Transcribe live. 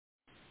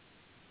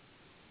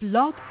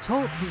Blog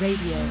Talk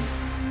Radio.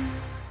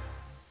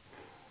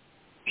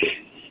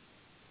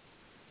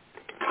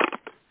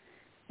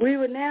 We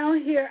will now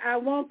hear I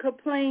Won't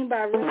Complain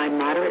by My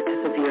moderate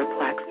to severe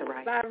plaque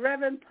psoriasis. By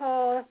Reverend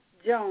Paul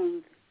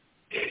Jones.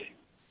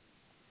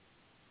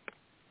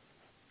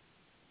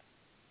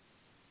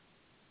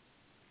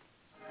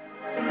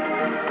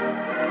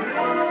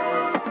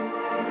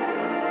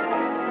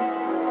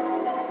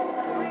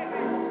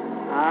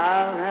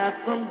 I've had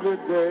some good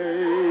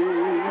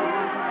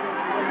days.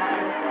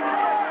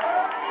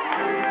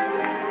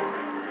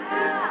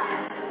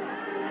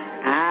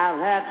 I've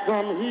had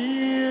some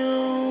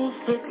hills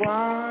to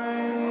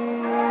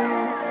climb.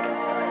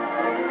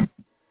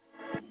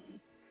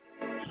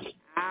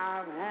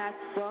 I've had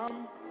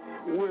some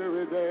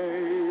weary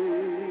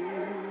days.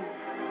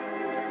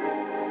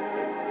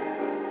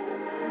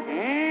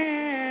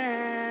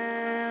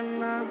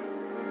 And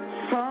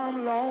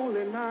some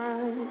lonely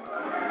nights.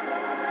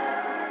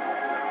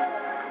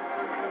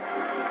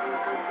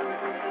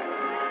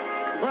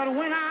 But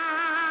when I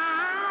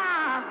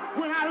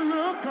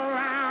look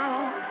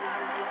around,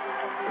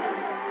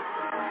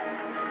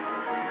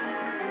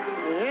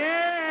 and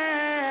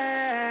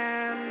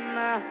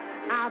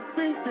I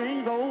think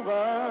things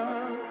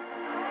over,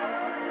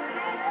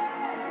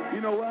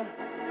 you know what?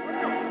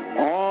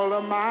 All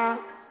of my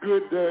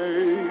good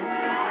days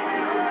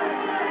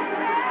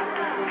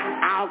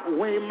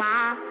outweigh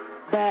my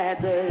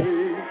bad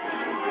days.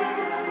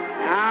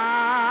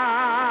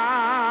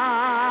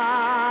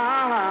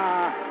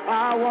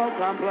 I won't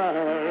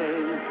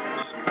complain.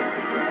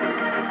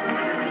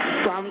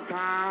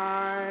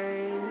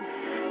 Sometimes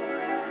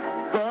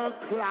the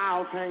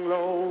clouds hang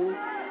low.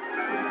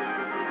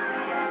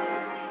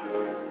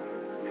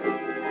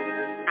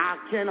 I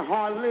can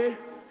hardly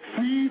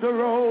see the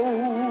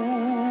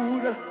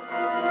road.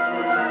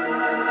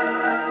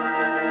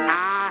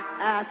 I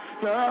ask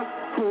the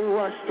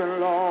question,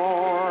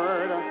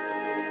 Lord,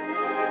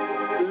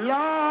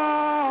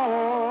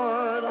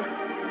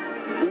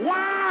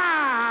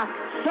 why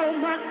so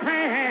much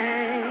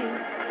pain?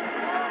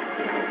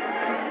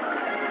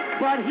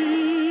 But He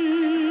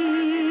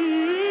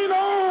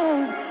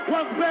knows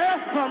what's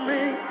best for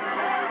me.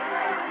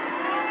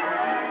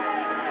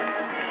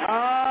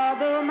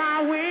 Although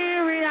my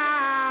weary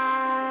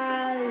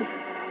eyes,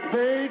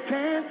 they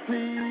can't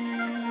see.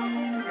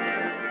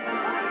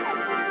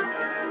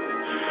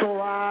 So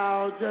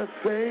I'll just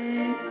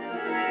say,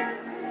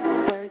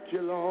 thank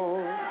you,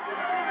 Lord.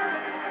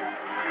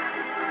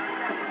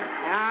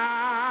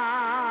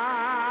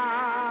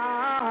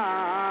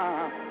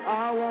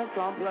 I won't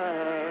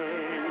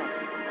complain.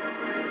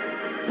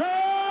 God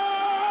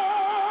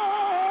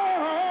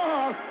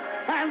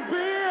has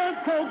been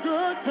so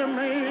good to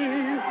me.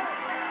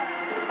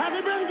 Has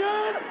He been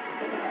good?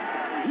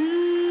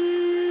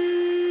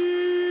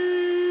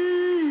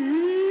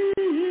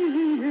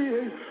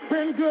 He's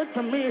been good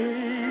to me.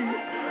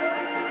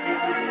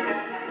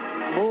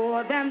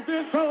 More than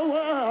this whole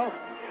world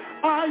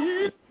or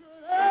you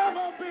could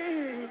ever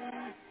be.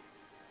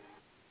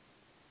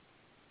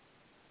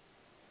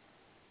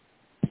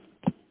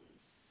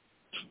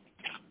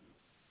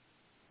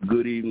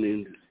 Good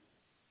evening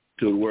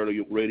to the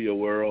radio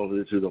world.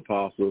 This is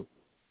Apostle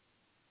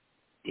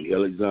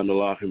Alexander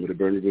Lockham of the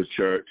Burning Bush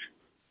Church,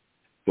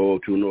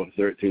 402 North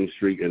 13th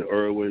Street in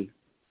Irwin,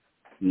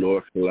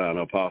 North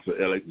Carolina. Apostle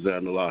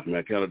Alexander Lockham.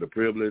 I count it a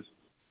privilege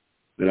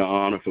and an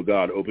honor for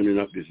God opening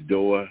up this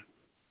door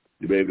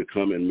to be able to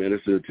come and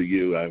minister to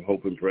you. I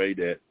hope and pray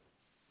that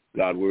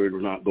God's word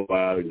will not go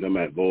out and come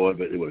out void,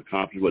 but it will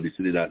accomplish what He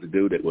set it out to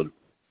do, that will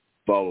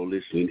follow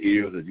listening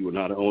ears, that you will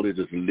not only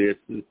just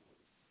listen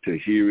to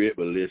hear it,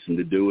 but listen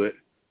to do it.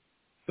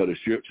 So the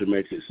scripture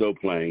makes it so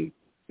plain.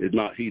 It's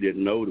not he that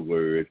know the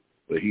word,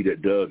 but he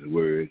that does the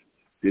word.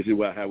 This is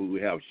why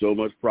we have so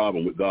much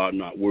problem with God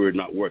word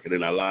not working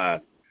in our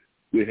lives.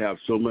 We have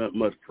so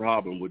much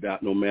problem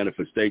without no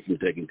manifestation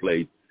taking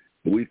place.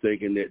 We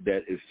thinking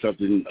that is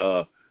something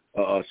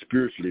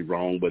spiritually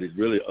wrong, but it's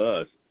really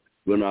us.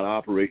 We're not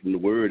operating the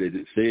word as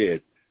it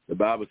said. The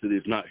Bible said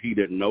it's not he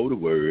that know the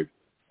word,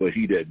 but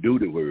he that do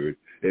the word.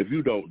 If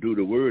you don't do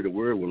the word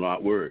will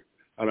not work.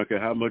 I don't care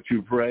how much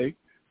you pray.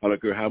 I don't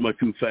care how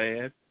much you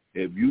fast.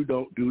 If you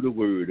don't do the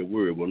word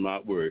will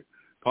not work.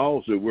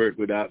 Paul said, work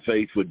without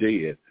faith for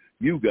dead.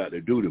 You got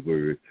to do the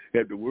word.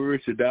 If the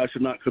word said, thou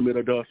shalt not commit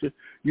adultery,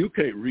 you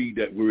can't read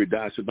that word,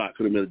 thou shalt not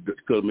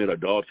commit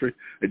adultery,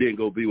 and then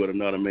go be with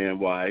another man's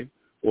wife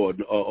or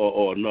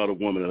another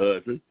woman's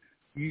husband.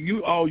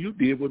 All you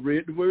did was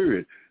read the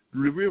word.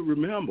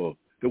 Remember,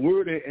 the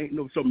word ain't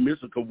no some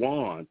mystical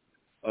wand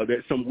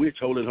that some witch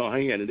holding her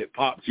hand and it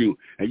pops you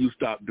and you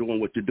stop doing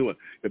what you're doing.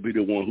 It'll be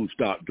the one who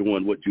stopped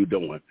doing what you're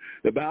doing.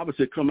 The Bible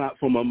said, come out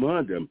from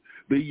among them.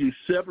 Be you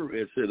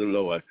separate, said the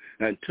Lord,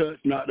 and touch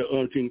not the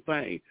unclean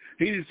thing.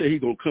 He didn't say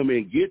he's going to come in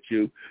and get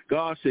you.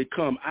 God said,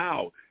 come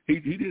out. He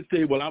didn't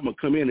say, well, I'm going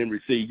to come in and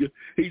receive you.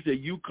 He said,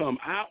 you come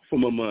out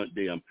from among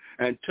them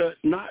and touch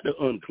not the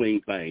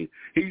unclean thing.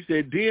 He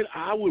said, then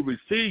I will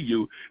receive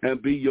you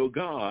and be your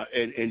God,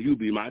 and you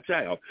be my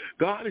child.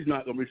 God is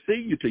not going to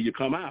receive you till you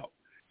come out.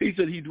 He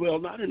said he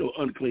dwells not in no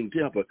unclean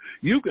temple.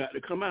 You got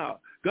to come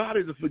out. God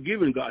is a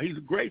forgiving God. He's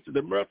a gracious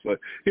and merciful.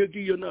 He'll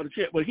give you another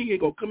chance, but he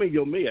ain't going to come in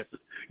your mess.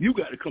 You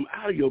got to come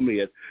out of your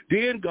mess.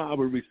 Then God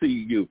will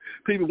receive you.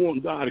 People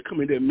want God to come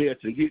in their mess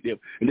and get them,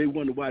 and they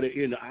wonder why they're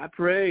in it. I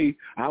pray.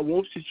 I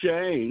want to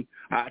change.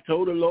 I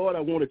told the Lord I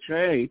want to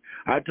change.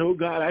 I told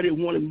God I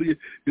didn't want to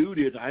do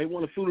this. I didn't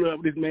want to fool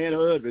around with this man's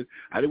husband.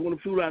 I didn't want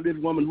to fool around with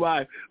this woman's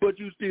wife. But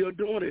you still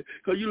doing it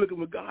because you're looking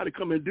for God to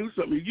come and do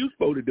something you're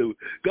supposed to do.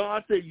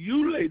 God said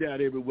you lay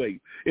down every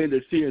weight in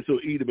the sin so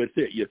easily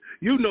beset you.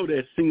 You know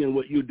that's sin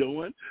what you're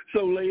doing,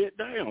 so lay it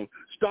down.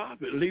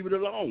 Stop it. Leave it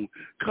alone.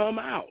 Come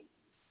out.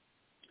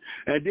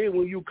 And then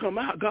when you come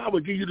out, God will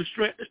give you the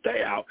strength to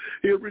stay out.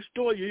 He'll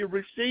restore you. He'll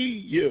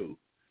receive you.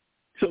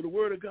 So the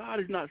word of God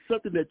is not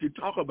something that you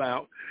talk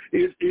about.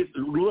 The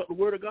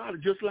word of God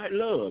is just like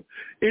love.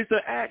 It's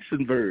an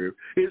action verb.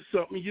 It's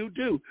something you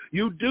do.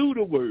 You do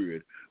the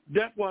word.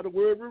 That's why the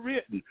word was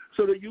written,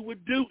 so that you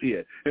would do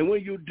it. And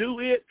when you do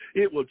it,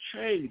 it will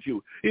change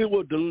you. It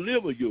will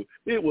deliver you.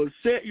 It will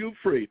set you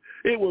free.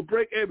 It will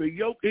break every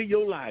yoke in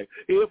your life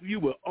if you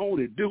will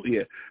only do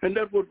it. And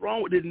that's what's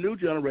wrong with this new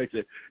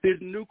generation, this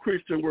new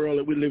Christian world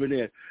that we're living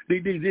in,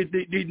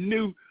 these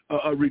new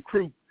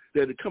recruits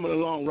that are coming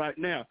along right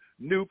now,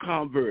 new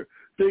convert,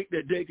 think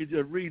that they can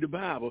just read the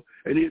Bible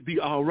and it'd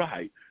be all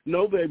right.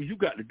 No, baby, you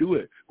got to do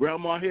it.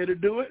 Grandma had to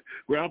do it.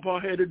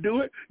 Grandpa had to do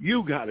it.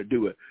 You got to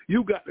do it.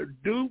 You got to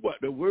do what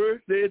the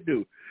word said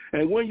do.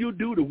 And when you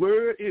do the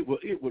word, it will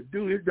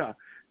do its job.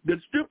 The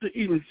scripture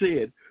even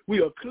said we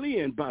are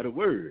cleansed by the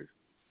word.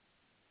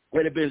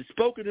 And it been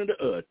spoken into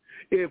us.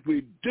 If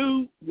we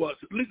do what's,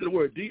 listen to the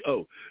word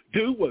D-O,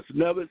 do what's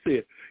never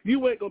said.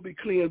 You ain't going to be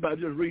cleansed by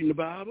just reading the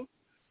Bible.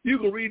 You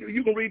can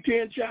read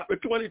 10 chapters,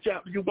 20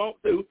 chapters you want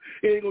to.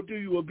 It ain't going to do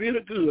you a bit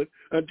of good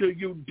until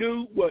you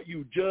do what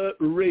you just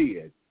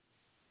read.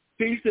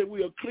 He said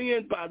we are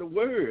cleansed by the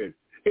word.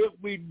 If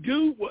we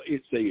do what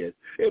it says,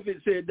 if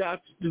it said thou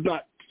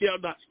shall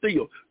not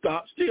steal,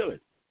 stop stealing.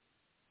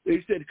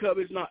 He said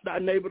covet not thy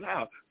neighbor's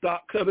house.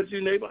 Stop coveting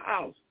your neighbor's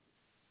house.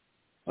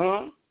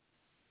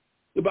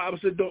 The Bible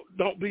said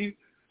don't be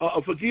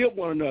forgive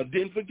one another.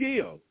 Then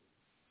forgive.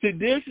 See,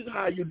 this is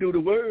how you do the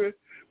word.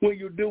 When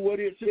you do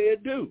what it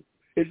said do.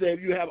 It said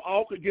if you have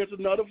aught against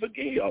another,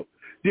 forgive.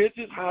 This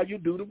is how you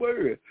do the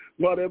word.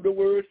 Whatever the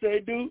word say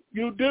do,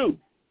 you do.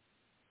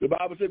 The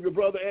Bible said if your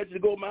brother asks you to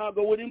go a mile,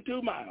 go with him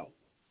 2 miles.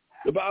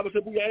 The Bible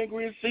said be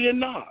angry and sin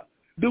not.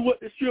 Do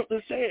what the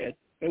scripture said.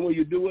 And when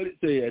you do what it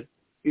said,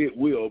 it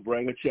will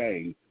bring a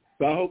change.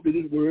 So I hope that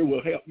this word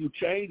will help you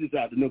change this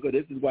afternoon, because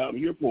this is what I'm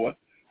here for.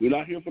 We're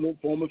not here for no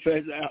form of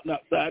fashion out and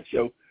outside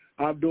show.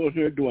 I'm doing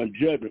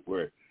judgment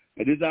work.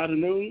 And this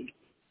afternoon,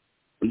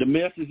 the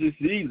message this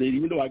evening,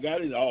 even though I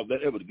got it all,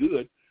 that was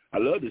good, I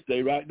love to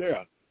stay right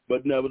there.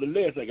 But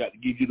nevertheless, I got to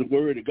give you the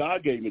word that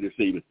God gave me this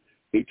evening.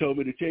 He told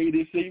me to tell you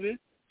this evening,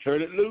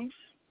 turn it loose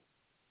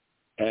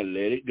and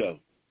let it go.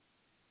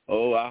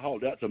 Oh,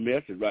 that's a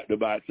message right there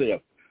by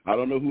itself. I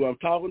don't know who I'm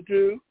talking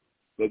to,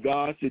 but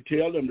God said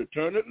tell them to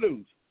turn it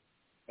loose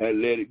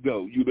and let it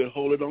go. You've been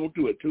holding on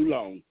to it too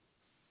long.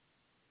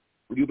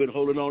 You've been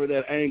holding on to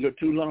that anger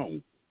too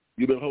long.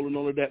 You've been holding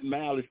on to that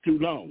malice too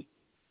long.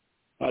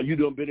 You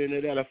done been in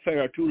that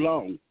affair too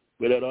long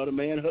with that other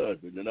man's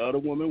husband and the other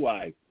woman's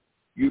wife.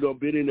 You done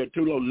been in there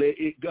too long. Let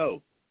it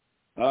go.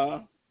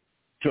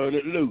 Turn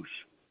it loose.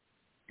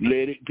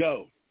 Let it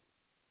go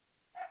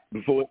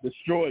before it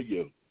destroy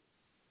you.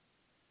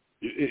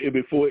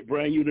 Before it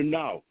bring you to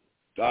naught.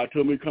 God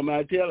told me to come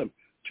out and tell him,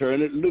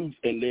 turn it loose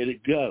and let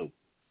it go.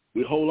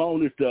 We hold on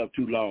to stuff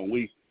too long.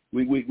 We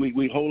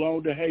hold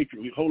on to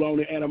hatred. We hold on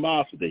to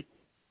animosity.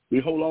 We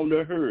hold on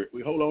to hurt.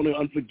 We hold on to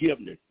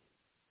unforgiveness.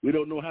 We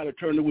don't know how to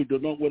turn it. We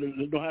don't know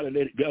how to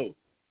let it go.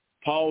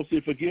 Paul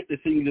said, forget the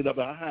things that are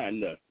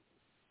behind us.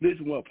 This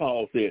is what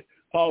Paul said.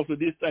 Paul said,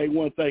 this thing,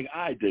 one thing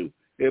I do.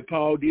 If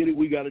Paul did it,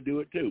 we got to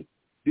do it too.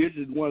 This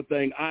is one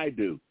thing I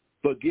do.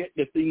 Forget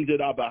the things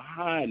that are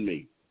behind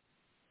me.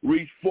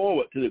 Reach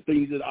forward to the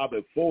things that are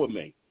before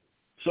me.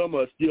 Some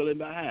are still in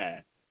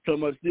behind.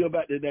 Some are still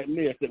back to that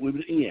mess that we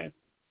was in.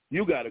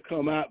 You got to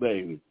come out,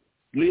 baby.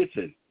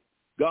 Listen,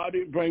 God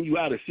didn't bring you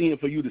out of sin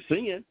for you to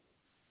sin.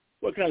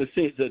 What kind of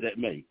sense does that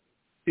make?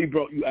 He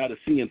brought you out of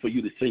sin for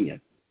you to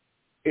sin.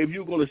 If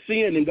you're going to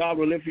sin, then God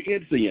will let you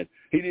in sin.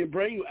 He didn't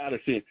bring you out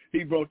of sin.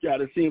 He brought you out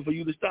of sin for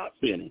you to stop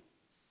sinning.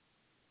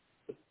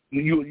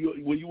 When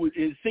you were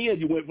in sin,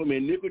 you went from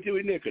iniquity to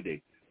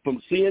iniquity,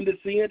 from sin to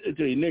sin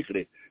to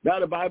iniquity. Now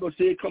the Bible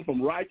said come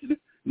from righteousness.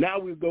 Now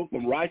we go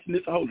from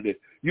righteousness to holiness.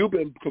 You've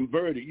been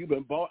converted. You've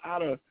been brought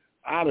out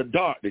of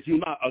darkness. You're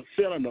not a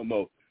sinner no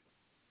more.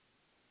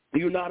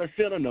 You're not a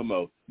sinner no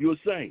more. You're a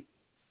saint.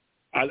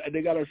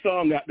 They got a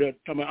song out there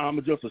talking about,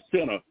 I'm just a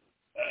sinner.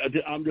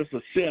 I'm just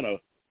a sinner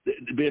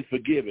been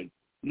forgiven.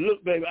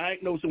 Look, baby,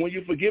 so when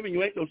you're forgiven,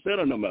 you ain't no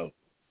sinner no more.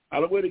 I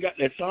don't know where they got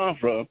that song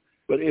from,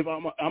 but if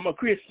I'm a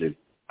Christian,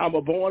 I'm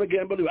a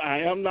born-again believer. I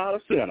am not a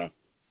sinner.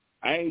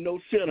 I ain't no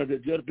sinner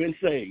that just been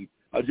saved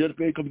or just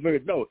been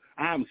converted. No,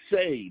 I'm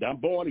saved. I'm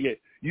born again.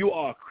 You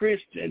are a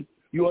Christian.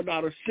 You are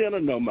not a sinner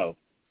no more.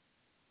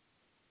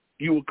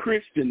 You a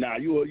Christian now.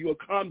 You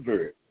a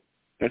convert.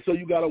 And so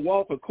you got to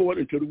walk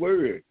according to the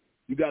word.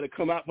 You got to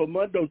come out from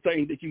under those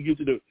things that you used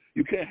to do.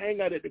 You can't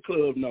hang out at the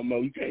club no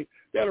more. You can't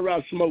stand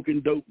around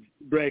smoking dope,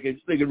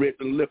 dragging cigarettes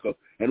and liquor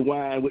and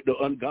wine with the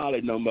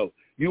ungodly no more.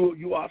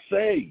 You are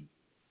saved.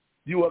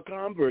 You are a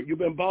convert. You've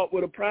been bought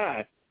with a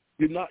price.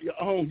 You're not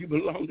your own. You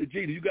belong to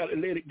Jesus. You got to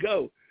let it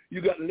go.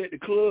 You got to let the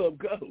club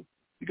go.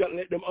 You got to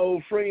let them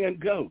old friends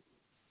go.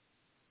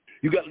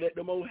 You got to let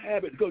them old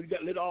habits go. You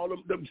got to let all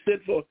them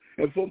sinful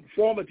and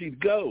conformities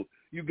go.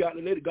 You got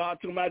to let it. God,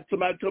 somebody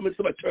told me,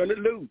 turn it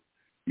loose.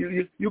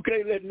 You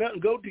can't let nothing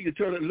go till you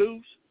turn it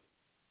loose.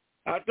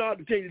 I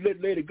started to tell you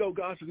let it go.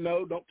 God said,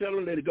 no, don't tell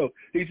them to let it go.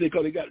 He said,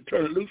 because they got to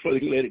turn it loose so they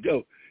can let it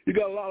go. You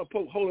got a lot of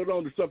folks holding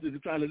on to something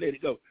and trying to let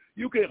it go.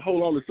 You can't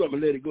hold on to something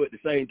and let it go at the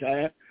same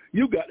time.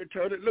 You got to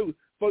turn it loose.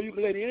 Before you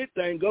can let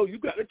anything go, you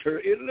got to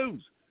turn it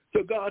loose.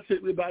 So God said,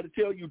 we're about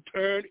to tell you,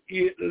 turn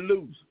it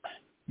loose.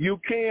 You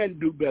can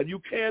do better.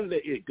 You can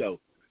let it go.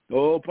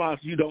 Oh,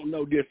 Pastor, you don't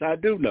know this. I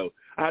do know.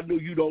 I know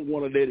you don't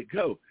want to let it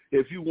go.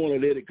 If you want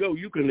to let it go,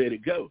 you can let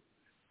it go.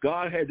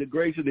 God had the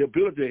grace and the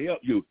ability to help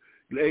you.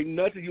 There ain't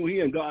nothing you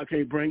in God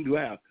can't bring you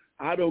out.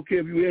 I don't care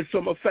if you're in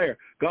some affair.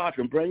 God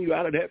can bring you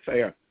out of that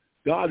affair.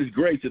 God is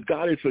gracious.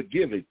 God is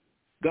forgiving.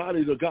 God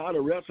is a God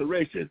of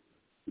restoration.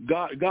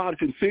 God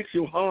can fix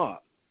your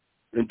heart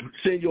and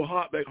send your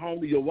heart back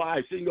home to your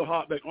wife, send your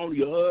heart back home to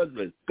your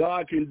husband.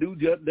 God can do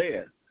just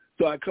that.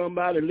 So I come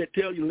by and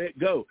tell you, let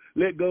go.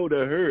 Let go of the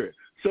hurt.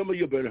 Some of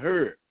you have been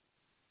hurt.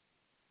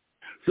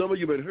 Some of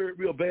you have been hurt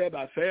real bad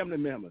by family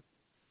members.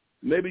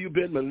 Maybe you've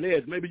been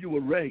molested. Maybe you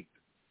were raped.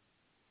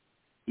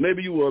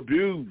 Maybe you were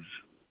abused.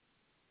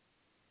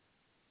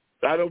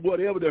 I don't know,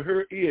 whatever the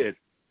hurt is,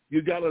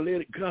 you got to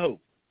let it go.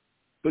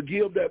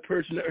 Forgive that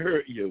person that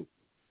hurt you.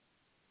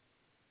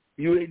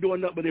 You ain't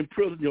doing nothing but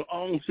imprison your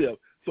own self.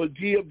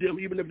 Forgive them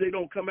even if they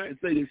don't come out and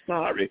say they're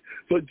sorry.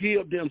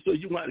 Forgive them so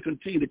you might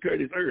continue to carry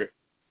this hurt.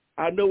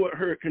 I know what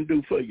hurt can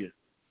do for you.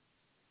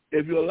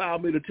 If you allow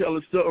me to tell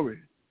a story.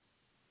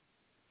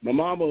 My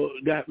mama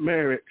got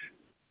married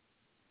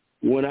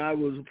when I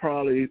was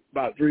probably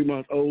about 3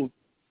 months old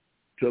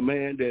to a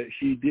man that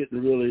she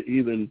didn't really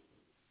even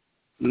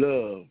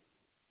love.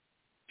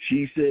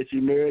 She said she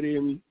married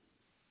him,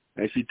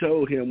 and she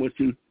told him when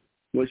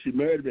she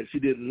married him that she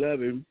didn't love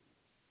him,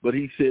 but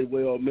he said,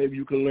 well, maybe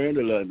you can learn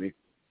to love me.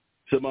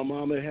 So my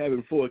mama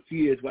having 4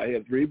 kids, I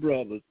had 3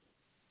 brothers,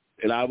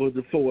 and I was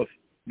the 4th,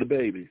 the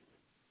baby.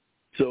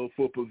 So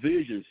for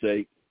provision's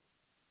sake,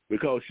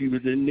 because she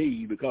was in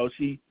need, because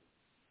she,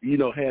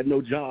 had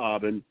no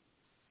job, and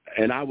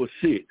I was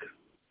sick.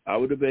 I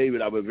was the baby,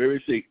 and I was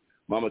very sick.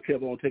 Mama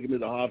kept on taking me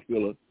to the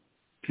hospital,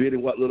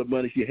 spending what little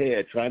money she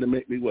had, trying to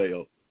make me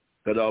well,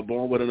 because I was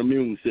born with an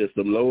immune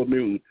system, low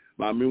immune.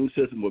 My immune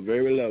system was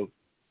very low,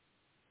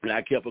 and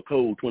I kept a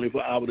cold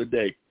 24 hours a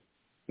day.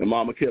 And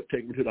Mama kept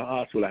taking me to the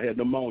hospital. I had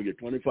pneumonia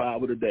 24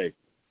 hours a day,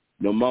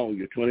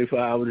 pneumonia 24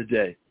 hours a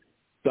day.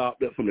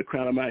 Stopped up from the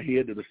crown of my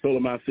head to the sole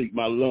of my feet,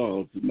 my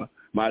lungs,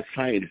 my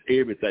sinus,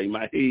 everything,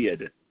 my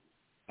head.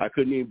 I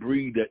couldn't even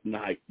breathe that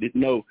night. Didn't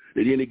know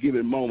at any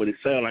given moment it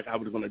sounded like I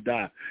was going to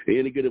die. At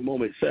any given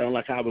moment it sounded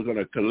like I was going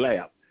to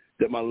collapse,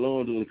 that my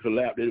lungs were going to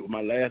collapse. That it was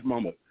my last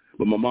moment.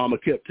 But my mama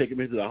kept taking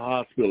me to the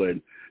hospital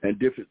and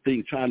different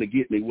things, trying to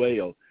get me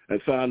well.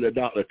 And finally the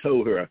doctor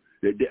told her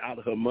that out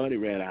of her money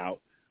ran out,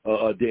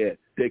 that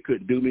they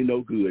couldn't do me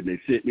no good. And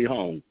they sent me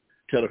home,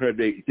 telling her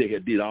they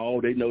had did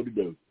all they know to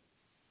do.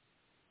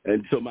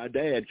 And so my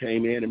dad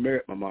came in and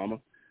married my mama.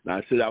 And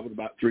I said I was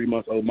about 3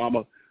 months old.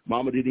 Mama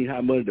didn't even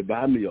have money to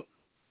buy milk.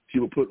 She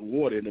would put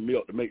water in the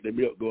milk to make the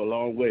milk go a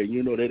long way.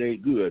 You know that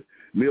ain't good.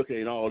 Milk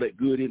ain't all that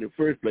good in the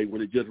first place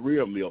when it's just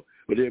real milk.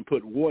 But then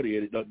put water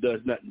in it, don't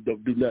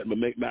do nothing but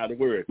make mouth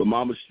worse. But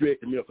Mama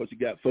stretched the milk because she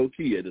got 4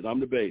 kids, and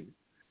I'm the baby.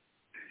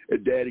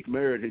 And Daddy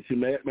married her. She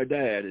married my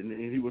dad, and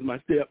he was my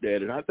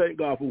stepdad. And I thank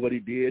God for what he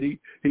did.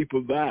 He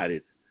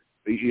provided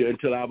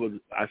until I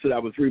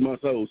was 3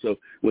 months old. So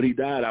when he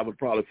died, I was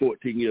probably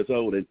 14 years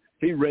old. And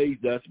he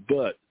raised us,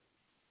 but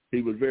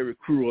he was very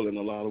cruel in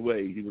a lot of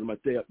ways. He was my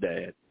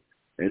stepdad.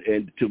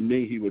 And to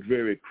me, he was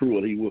very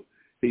cruel.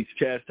 He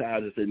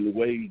chastised us in the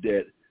way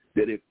that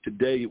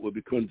today it would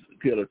be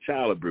considered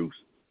child abuse.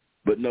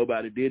 But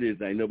nobody did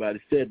anything. Nobody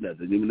said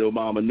nothing. Even though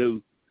Mama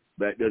knew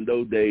back in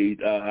those days,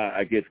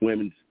 I guess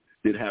women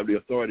didn't have the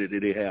authority that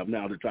they have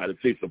now to try to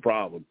fix the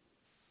problem.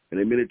 And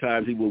then many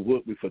times he would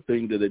whoop me for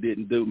things that I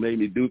didn't do, made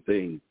me do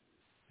things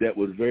that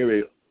was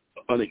very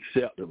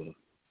unacceptable.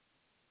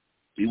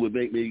 He would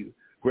make me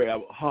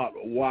grab hot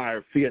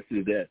wire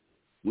fences that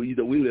we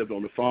lived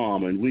on the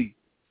farm, and we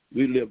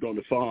lived on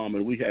the farm,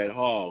 and we had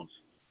hogs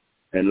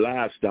and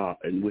livestock,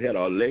 and we had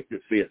our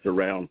electric fence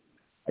around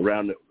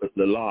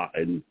the lot,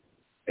 and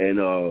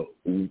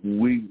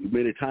we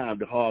many times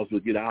the hogs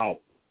would get out.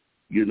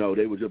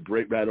 They would just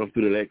break right on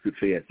through the electric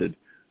fence, and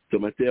so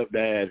my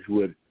stepdad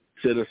would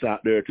send us out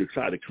there to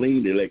try to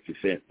clean the electric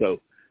fence, so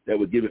that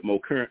would give it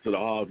more current so the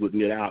hogs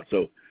wouldn't get out.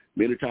 So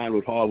Many times it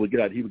was hard to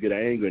get out. He would get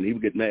angry and he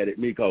would get mad at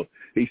me because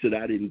he said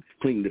I didn't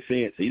clean the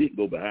fence. He didn't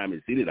go behind me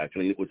and see that I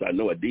cleaned it, which I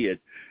know I did.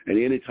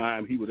 And any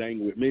time he was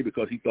angry with me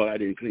because he thought I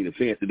didn't clean the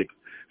fence, and the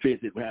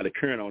fence that had a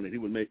current on it, he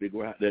would make me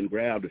go out there and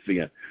grab the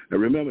fence. Now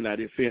remember now,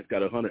 this fence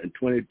got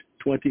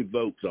 120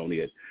 volts on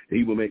it. And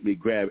he would make me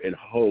grab and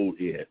hold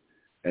it.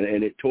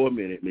 And it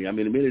tormented me. I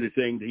mean, many of the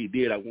things that he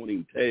did, I won't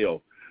even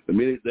tell. The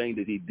many things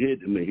that he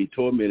did to me, he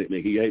tormented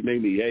me. He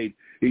made me hate.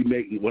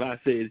 When I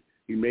said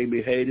he made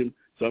me hate him,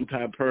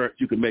 sometimes parents,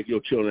 you can make your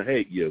children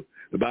hate you.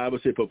 The Bible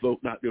said,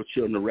 provoke not your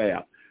children to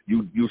wrath.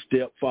 You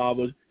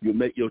stepfathers, you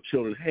make your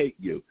children hate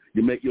you.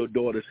 You make your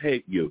daughters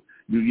hate you.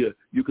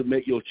 You can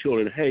make your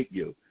children hate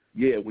you.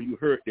 Yeah, when you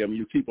hurt them,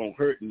 you keep on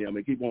hurting them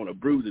and keep on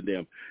abusing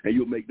them, and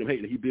you'll make them hate.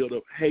 And he built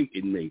up hate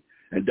in me.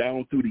 And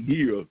down through the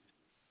years,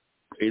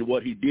 and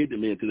what he did to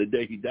me until the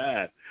day he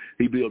died,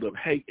 he built up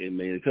hate in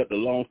me. And to cut the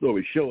long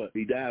story short,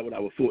 he died when I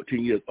was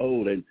 14 years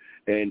old, and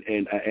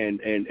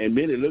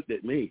many looked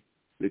at me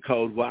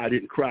because why I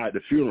didn't cry at the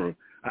funeral.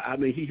 I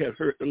mean, he had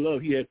hurt the love.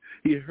 He had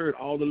hurt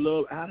all the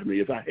love out of me.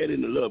 If I had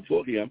any love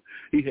for him,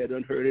 he had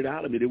unhurt it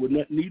out of me. There was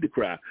nothing need to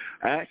cry.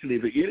 Actually,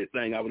 if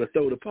anything, I would have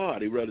thrown a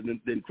party rather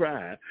than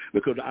cry,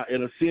 because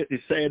in a sense,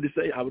 it's sad to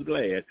say, I was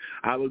glad.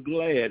 I was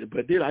glad,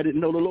 but then I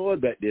didn't know the Lord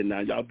back then.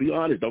 Now, y'all be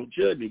honest. Don't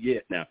judge me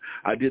yet now.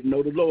 I didn't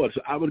know the Lord,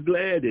 so I was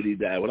glad that he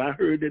died. When I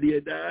heard that he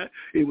had died,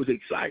 it was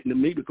exciting to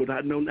me because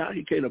I know now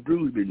he can't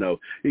abuse me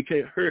no. He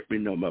can't hurt me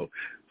no more.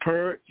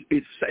 Parents,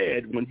 it's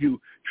sad when you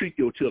treat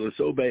your children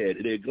so bad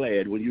that they're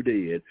glad when you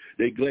did.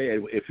 They're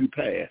glad if you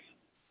pass.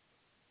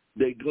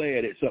 They're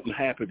glad that something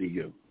happened to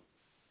you.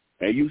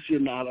 And you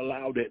should not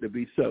allow that to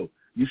be so.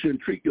 You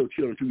shouldn't treat your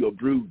children to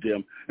abuse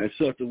them in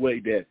such a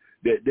way that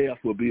death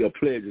will be a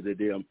pleasure to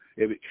them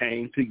if it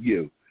came to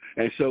you.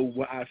 And so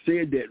what I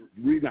said that,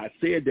 the reason I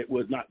said that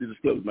was not to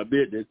disclose my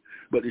business,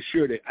 but to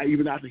share that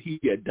even after he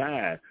had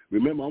died,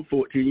 remember I'm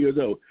 14 years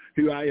old.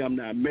 Here I am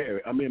now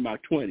married. I'm in my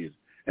 20s.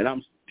 And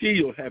I'm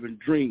still having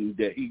dreams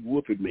that he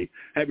whooped me,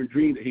 having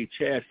dreams that he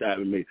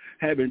chastised me,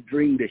 having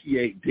dreams that he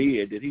ain't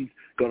dead, that he's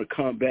going to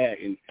come back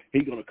and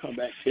he's going to come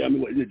back and tell me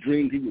what, in the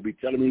dreams he would be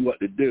telling me what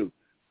to do.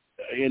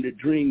 In the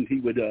dreams he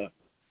would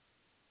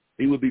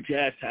be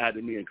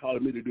chastising me and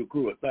calling me to do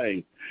cruel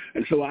things.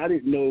 And so I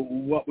didn't know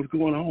what was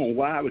going on,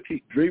 why I would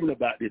keep dreaming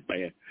about this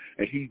man.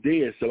 And he's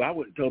dead. So I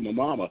went and told my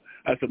mama.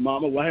 I said,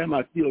 Mama, why am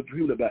I still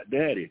dreaming about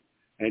Daddy?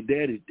 And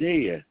Daddy's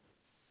dead.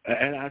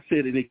 And I said,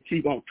 and they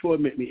keep on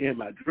tormenting me in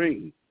my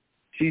dreams.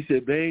 She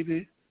said,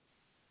 baby,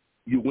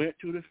 you went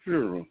to the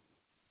funeral.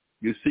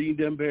 You seen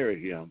them bury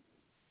him.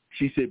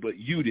 She said, but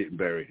you didn't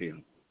bury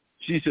him.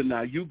 She said,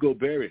 now you go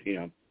bury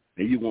him,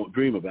 and you won't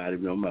dream about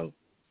him no more.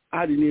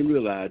 I didn't even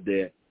realize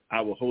that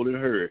I was holding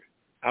hurt.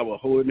 I was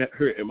holding that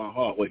hurt in my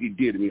heart, what he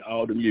did to me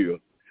all them years,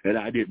 and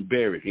I didn't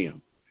bury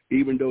him.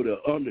 Even though the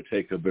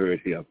undertaker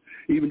buried him,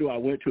 even though I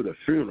went to the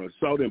funeral,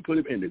 saw them put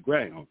him in the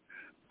ground,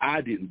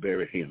 I didn't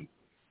bury him.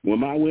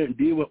 When I went and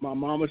did what my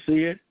mama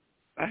said,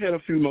 I had a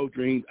few more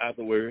dreams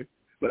afterwards.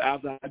 But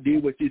after I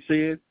did what she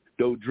said,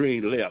 those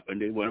dreams left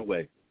and they went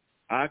away.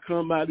 I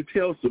come by to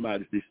tell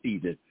somebody this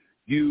evening,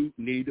 you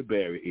need to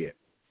bury it.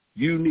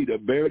 You need to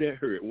bury that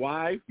hurt.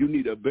 Why? You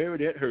need to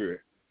bury that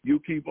hurt. You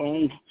keep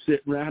on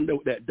sitting around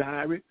with that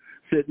diary,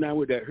 sitting down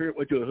with that hurt,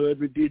 what your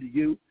husband did to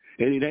you,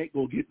 and it ain't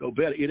going to get no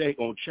better. It ain't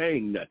going to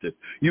change nothing.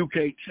 You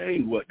can't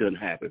change what done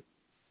happened.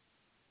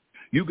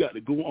 You got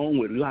to go on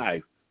with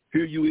life.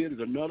 Here you is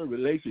another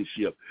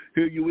relationship.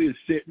 Here you is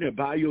sitting there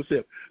by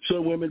yourself.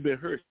 Some women been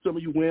hurt. Some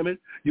of you women,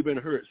 you've been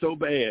hurt so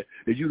bad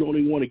that you don't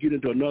even want to get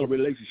into another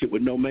relationship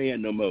with no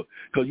man no more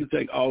because you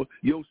think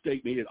your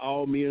statement is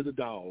all men are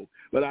dogs.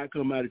 But I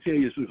come out to tell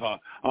you, sweetheart,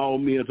 all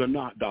men are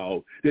not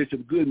dogs. There's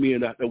some good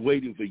men out there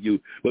waiting for you,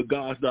 but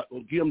God's not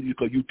going to give them to you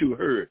because you too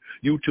hurt.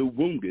 You too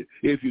wounded.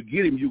 If you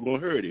get him, you're going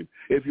to hurt him.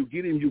 If you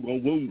get him, you're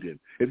going to wound him.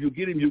 If you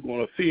get him, you're going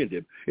to offend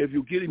him. If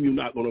you get him, you're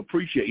not going to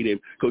appreciate him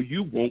because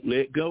you won't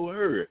let go of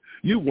her.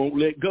 You won't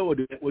let go of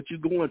that, what you're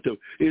going through.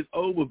 It's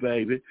over,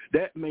 baby.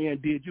 That man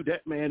did you.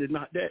 That man is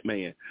not that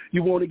man.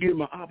 You want to give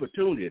him an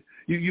opportunity.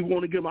 You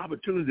want to give him an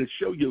opportunity to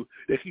show you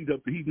that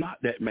he's not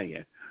that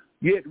man.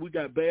 Yet we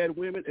got bad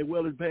women as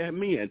well as bad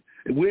men.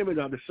 And women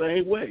are the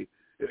same way.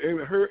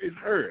 Her is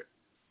her.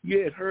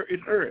 Yes, her is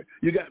her.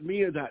 You got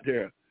men out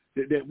there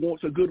that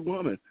wants a good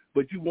woman,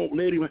 but you won't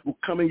let him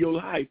come in your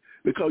life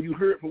because you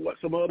hurt from what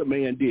some other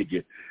man did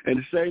you. And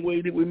the same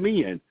way that with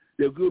men.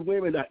 There are good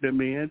women out there,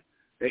 man.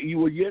 You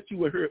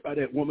were hurt by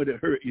that woman that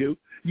hurt you.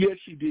 Yes,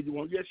 she did you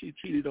wrong. Yes, she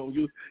cheated on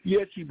you.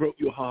 Yes, she broke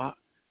your heart.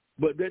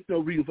 But that's no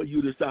reason for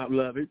you to stop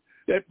loving.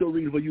 That's no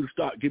reason for you to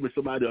start giving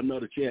somebody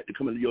another chance to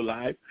come into your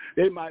life.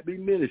 They might be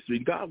ministry.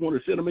 God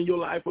wants to send them in your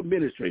life for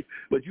ministry,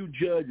 but you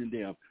judging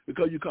them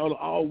because you call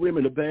all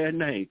women a bad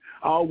name.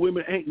 All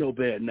women ain't no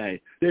bad name.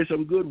 There's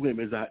some good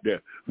women out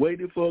there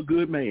waiting for a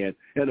good man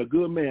and a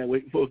good man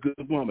waiting for a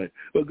good woman.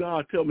 But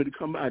God told me to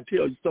come out and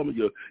tell you some of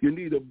you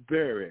need to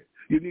bury it.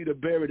 You need to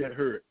bury that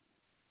hurt.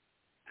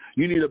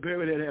 You need to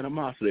bury that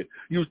animosity.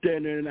 You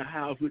stand there in the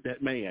house with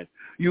that man.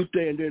 You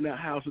stand there in the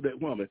house with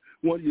that woman.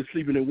 One of you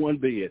sleeping in one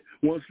bed,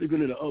 one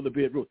sleeping in the other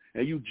bedroom,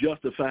 and you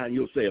justifying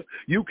yourself.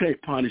 You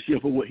can't punish him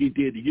for what he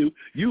did to you.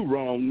 You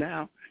wrong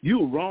now.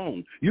 You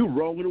wrong. You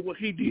wrong in what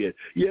he did.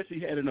 Yes, he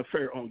had an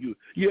affair on you.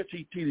 Yes,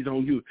 he cheated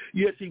on you.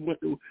 Yes, he went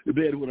to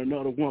bed with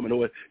another woman,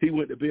 or he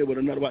went to bed with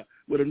another.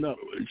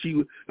 She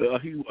went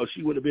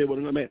to bed with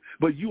another man.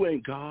 But you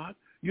ain't God.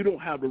 You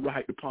don't have the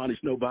right to punish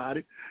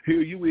nobody.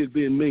 Here you is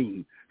being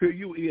mean. Here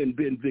you is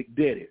being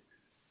big-daddy.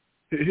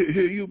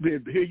 Here you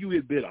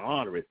is being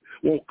honorary.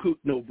 Won't cook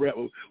no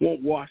breakfast.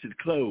 Won't wash his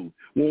clothes.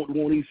 Won't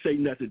even say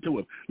nothing to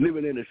him.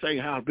 Living in the same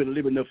house, been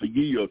living there for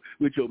years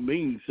with your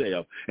mean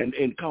self,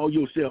 and call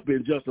yourself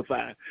being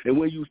justified. And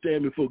when you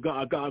stand before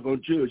God, God gonna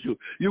judge you.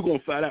 You're gonna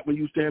find out when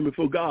you stand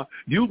before God,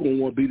 you gonna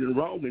want to be the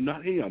wrong and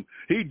not him.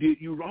 He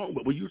did you wrong,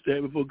 but when you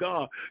stand before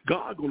God,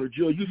 God gonna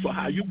judge you for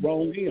how you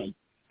wronged him.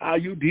 How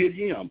you did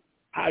him,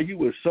 how you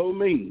were so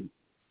mean,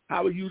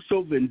 how you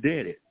so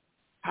vendetta,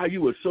 how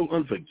you were so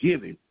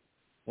unforgiving,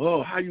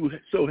 how you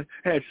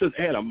had such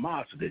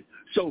animosity,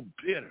 so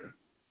bitter,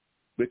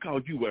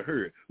 because you were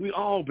hurt. We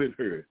all been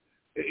hurt.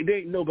 There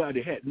ain't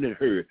nobody hadn't been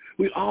hurt.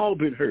 We all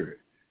been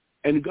hurt.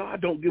 And God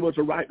don't give us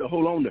a right to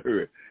hold on to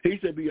hurt. He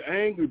said, be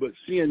angry, but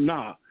sin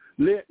not.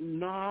 Let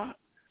not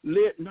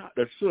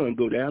the sun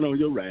go down on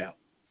your wrath.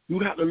 You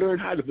have to learn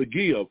how to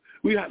forgive.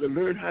 We have to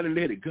learn how to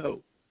let it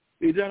go.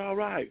 Is that all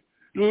right?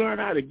 Learn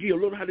how to give.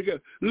 Learn how to give.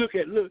 Let's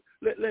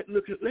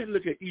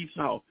look at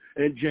Esau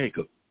and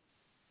Jacob.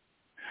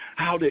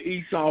 How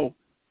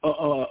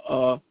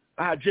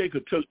how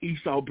Jacob took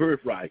Esau's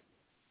birthright.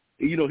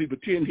 You know, he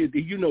pretended.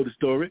 You know the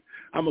story.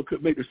 I'm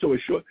gonna make the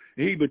story short.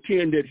 He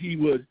pretended that he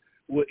was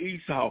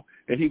Esau,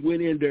 and he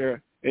went in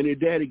there, and his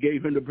daddy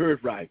gave him the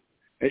birthright.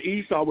 And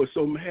Esau was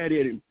so mad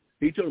at him.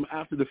 He told him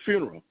after the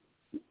funeral,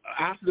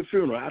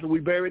 after we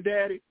bury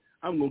daddy,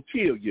 I'm going to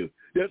kill you.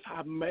 That's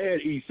how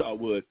mad Esau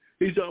was.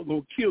 He said, I'm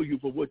going to kill you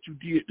for what you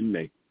did to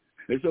me.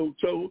 And so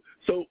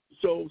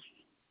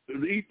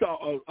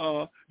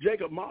Esau,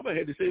 Jacob mama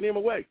had to send him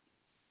away.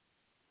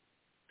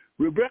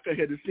 Rebecca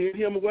had to send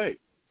him away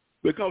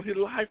because his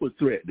life was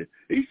threatened.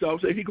 Esau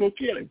said he's going to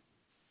kill him.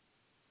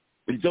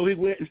 And so he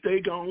went and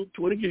stayed gone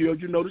 20 years.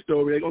 You know the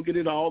story. They're going to get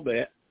into all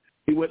that.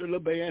 He went to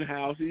Laban's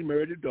house. He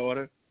married his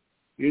daughter.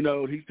 You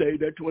know, he stayed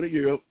there 20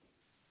 years.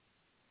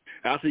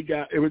 After he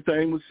got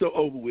everything was so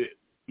over with,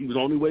 he was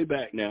on his way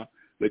back now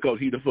because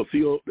he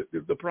fulfilled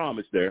the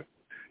promise there.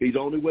 He's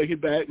on his way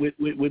back with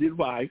his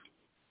wife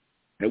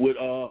and with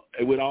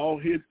all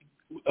his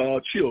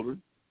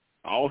children,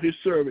 all his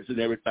servants and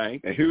everything.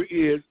 And here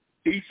is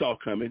Esau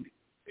coming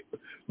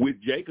with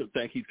Jacob,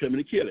 think he's coming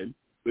to kill him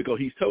because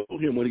he's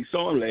told him when he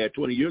saw him last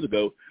 20 years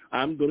ago,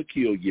 I'm going to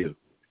kill you.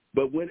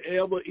 But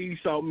whenever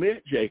Esau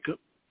met Jacob,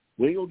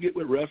 we ain't going to get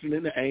with wrestling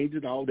and the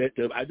angels and all that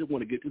stuff. I just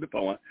want to get to the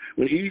point.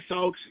 When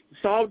Esau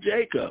saw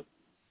Jacob,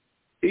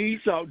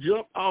 Esau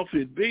jumped off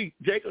his beat.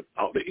 Jacob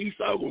thought that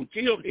Esau was going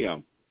to kill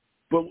him.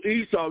 But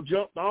Esau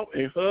jumped off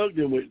and hugged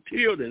him with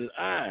tears in his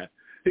eyes.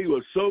 He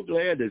was so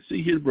glad to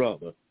see his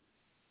brother.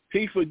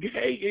 He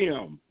forgave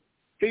him.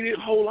 He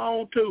didn't hold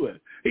on to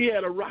it. He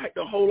had a right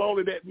to hold on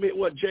to that,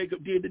 what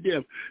Jacob did to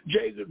them.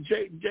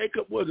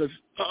 Jacob was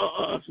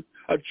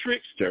a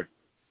trickster.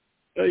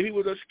 He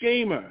was a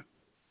schemer.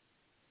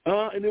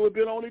 And it would have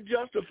been only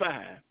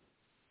justified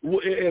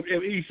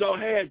if Esau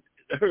had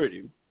hurt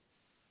him.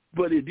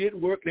 But it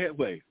didn't work that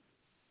way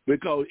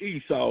because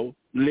Esau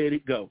let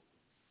it go.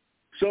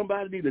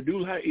 Somebody need to do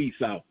like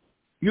Esau.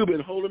 You've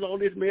been holding on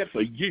this man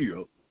for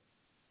years.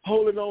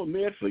 Holding on,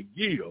 man, for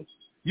years.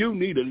 You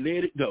need to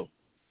let it go.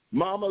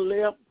 Mama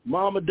left,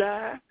 mama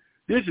died.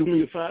 This is when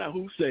you find out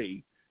who's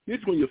saved. This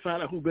is when you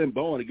find out who's been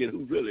born again,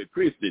 who's really a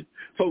Christian.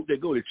 Folk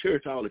that go to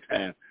church all the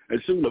time.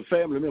 And soon a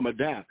family member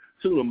die.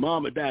 Soon a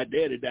mama die,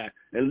 daddy die,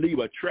 and leave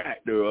a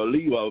tractor or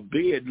leave a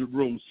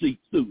bedroom seat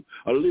too,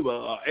 or leave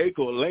an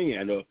acre of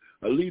land, or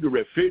leave the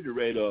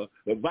refrigerator,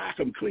 a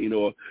vacuum cleaner,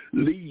 or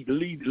leave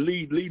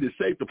the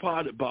safe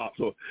deposit box,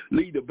 or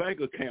leave the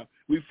bank account.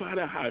 We find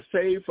out how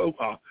saved folk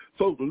are.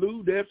 Folk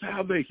lose their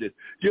salvation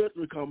just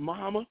because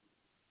mama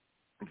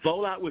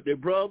fall out with their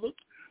brothers,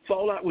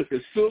 fall out with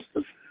their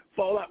sisters,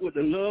 fall out with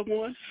the loved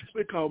ones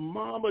because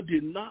mama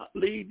did not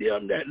leave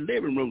them that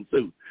living room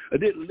suit, or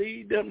didn't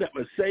leave them that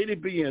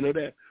Mercedes-Benz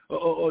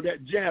or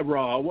that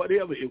Jaguar or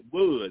whatever it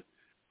was.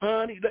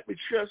 Honey, let me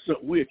share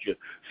something with you.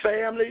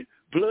 Family,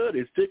 blood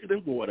is thicker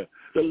than water.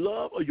 The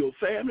love of your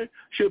family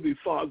should be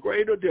far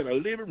greater than a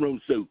living room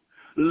suit.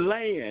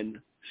 Land,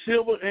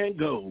 silver, and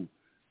gold.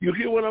 You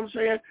hear what I'm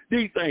saying?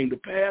 These things to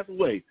pass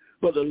away.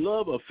 But the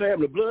love of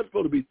family, blood is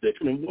supposed to be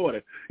thicker than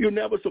water. You're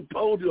never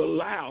supposed to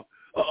allow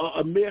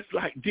a mess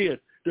like this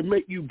to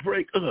make you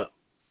break up.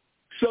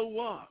 So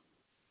what?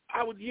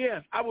 I would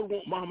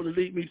want mama to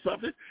leave me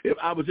something if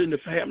I was in the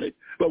family.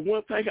 But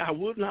one thing I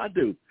would not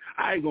do,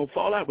 I ain't going to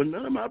fall out with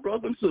none of my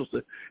brothers and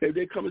sisters if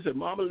they come and say,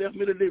 mama left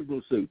me the living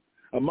room suit,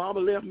 or mama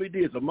left me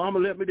this, or mama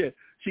left me that.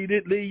 She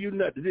didn't leave you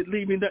nothing. Didn't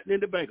leave me nothing in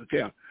the bank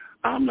account.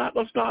 I'm not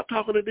going to stop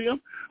talking to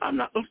them. I'm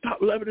not going to stop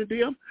loving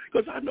them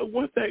because I know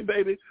one thing,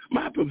 baby.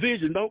 My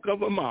provision don't come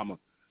from mama.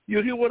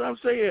 You hear what I'm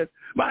saying?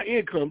 My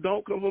income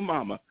don't come from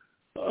mama.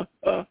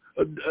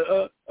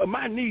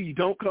 My needs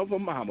don't come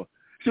from mama.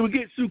 So we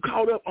get too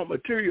caught up on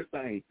material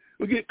things.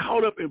 We get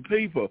caught up in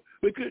people.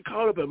 We get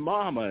caught up in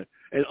mama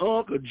and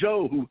Uncle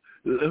Joe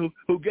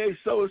who gave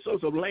so-and-so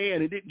some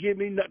land and didn't give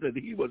me nothing.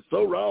 He was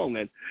so wrong.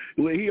 And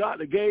when he ought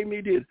to gave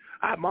me this,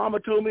 mama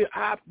told me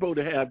I'm supposed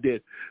to have this.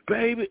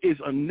 Baby, it's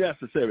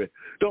unnecessary.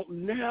 Don't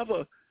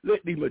never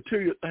let the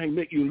material thing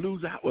make you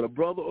lose out with a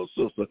brother or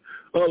sister.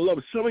 Oh, love,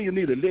 some of you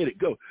need to let it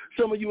go.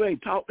 Some of you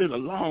ain't talked in a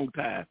long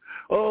time.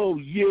 Oh,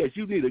 yes,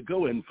 you need to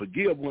go and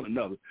forgive one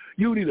another.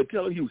 You need to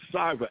tell them you're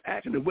sorry for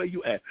acting the way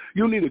you act.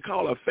 You need to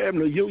call a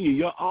family union.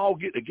 Y'all all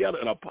get together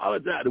and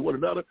apologize to one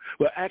another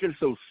for acting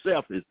so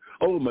selfish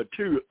over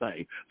material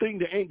things. Things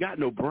that ain't got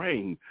no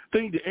brain.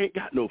 Things that ain't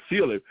got no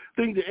feeling.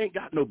 Things that ain't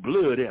got no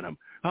blood in them.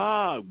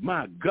 Oh,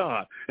 my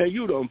God. And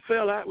you done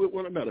fell out with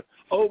one another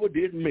over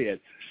this mess.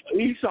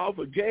 Esau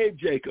forgave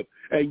Jacob,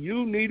 and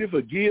you need to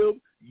forgive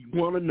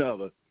one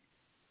another.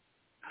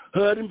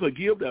 Husband,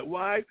 forgive that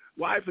wife.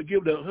 Wife,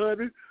 forgive that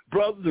husband.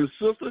 Brothers and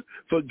sisters,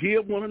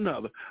 forgive one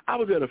another. I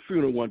was at a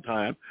funeral one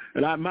time,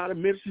 and I might have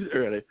mentioned it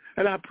earlier,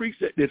 and I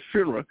preached at this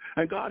funeral,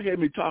 and God had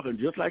me talking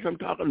just like I'm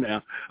talking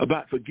now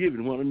about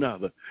forgiving one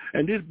another.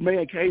 And this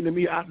man came to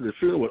me after the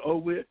funeral was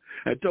over with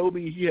and told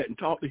me he hadn't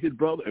talked to his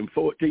brother in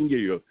 14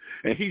 years.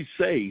 And he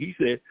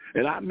said,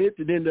 and I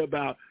mentioned in there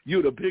about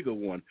you're the bigger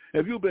one.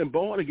 If you've been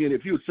born again,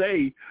 if you're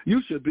saved,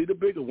 you should be the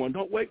bigger one.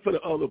 Don't wait for the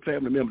other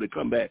family member to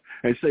come back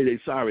and say they're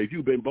sorry. If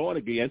you've been born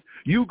again,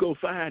 you go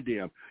find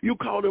them. You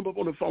call them up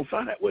on the phone.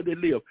 Find out where they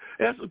live.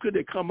 Ask them, could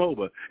they come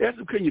over? Ask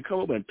them, can you come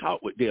over and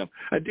talk with them?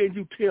 And then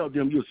you tell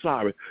them you're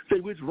sorry. Say,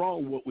 what's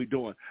wrong with what we're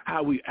doing,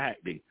 how we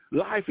acting.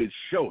 Life is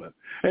showing.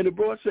 And the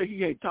boy said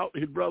he ain't talked to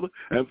his brother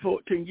in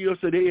 14 years,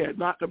 so they had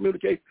not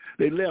communicated.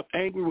 They left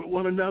angry with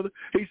one another.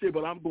 He said,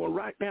 but I'm going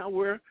right now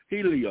where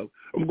he lives.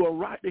 I'm going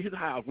right to his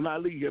house when I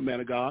leave here,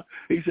 man of God.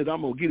 He said,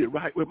 I'm going to get it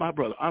right with my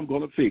brother. I'm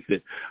going to fix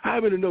it. How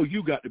many know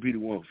you got to be the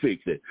one to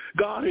fix it?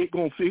 God ain't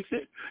going to fix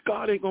it.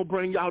 God ain't going to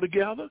bring y'all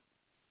together.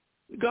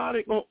 God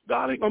ain't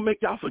gonna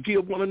make y'all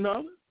forgive one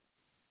another.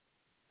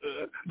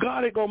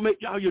 God ain't gonna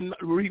make y'all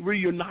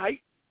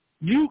reunite.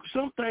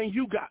 Some things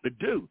you got to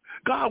do.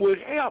 God will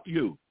help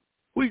you.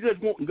 We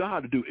just want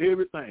God to do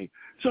everything.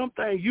 Some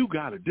things you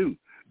got to do.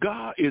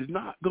 God is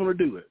not gonna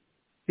do it.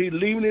 He's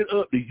leaving it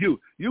up to you.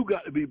 You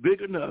got to be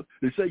big enough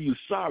to say you're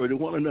sorry to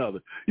one another.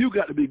 You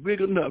got to be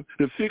big enough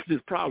to fix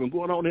this problem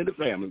going on in the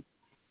family.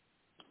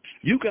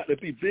 You got to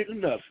be big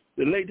enough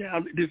to lay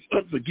down this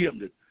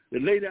unforgiveness, to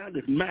lay down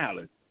this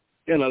malice,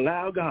 and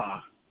allow God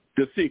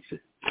to fix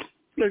it.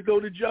 Let's go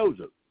to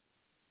Joseph.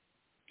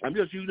 I'm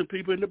just using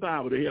people in the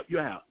Bible to help you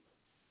out.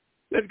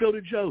 Let's go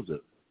to Joseph.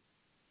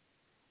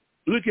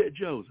 Look at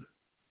Joseph.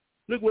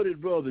 Look what his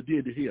brother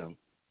did to him.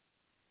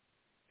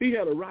 He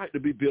had a right to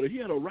be bitter. He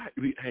had a right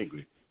to be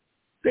angry.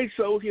 They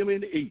sold him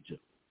into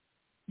Egypt.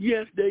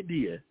 Yes, they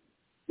did.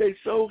 They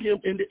sold him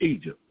into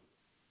Egypt.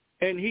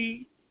 And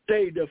he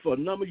stayed there for a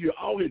number of years,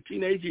 all his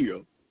teenage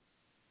years.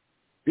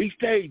 He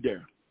stayed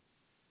there.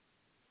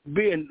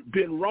 Been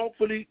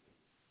wrongfully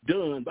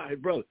done by his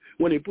brother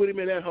when they put him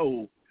in that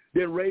hole,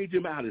 then raised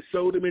him out and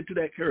sold him into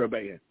that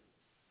caravan.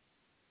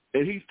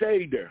 And he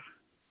stayed there.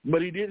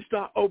 But he didn't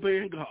stop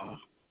obeying God.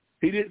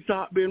 He didn't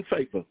stop being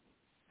faithful.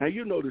 And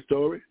you know the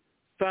story.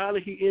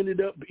 Finally, he ended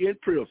up in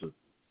prison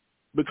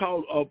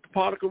because of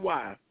Potiphar's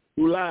wife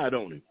who lied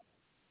on him.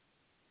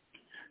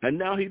 And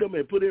now he done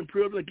been put in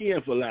prison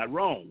again for lying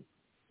wrong.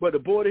 But the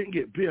boy didn't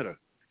get bitter.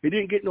 He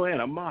didn't get no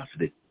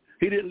animosity.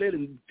 He didn't let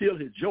him steal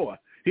his joy.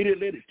 He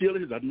didn't let it steal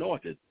his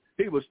anointing.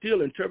 He was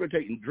still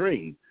interpreting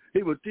dreams.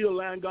 He was still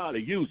allowing God to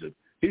use him.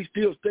 He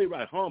still stayed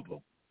right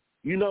humble.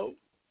 You know,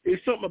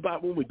 it's something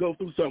about when we go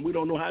through something, we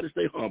don't know how to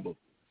stay humble.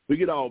 We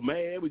get all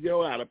mad. We get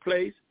all out of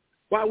place.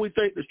 Why we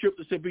think the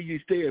scripture said, be ye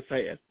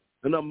steadfast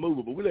and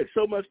unmovable? We let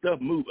so much stuff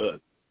move us.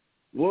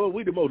 Well,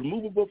 we the most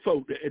movable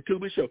folk until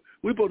we show.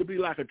 We're supposed to be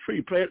like a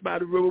tree planted by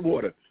the river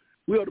water.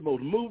 We are the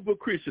most movable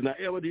Christian I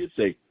ever did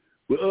say.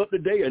 We're up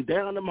today and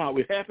down tomorrow.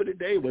 We're happy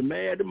today. We're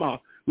mad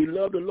tomorrow. We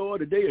love the Lord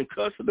today and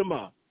cuss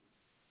tomorrow.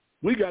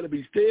 We got to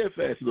be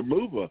steadfast as a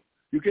mover.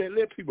 You can't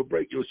let people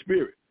break your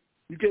spirit.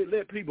 You can't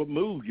let people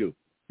move you.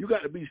 You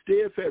got to be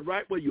steadfast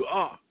right where you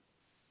are.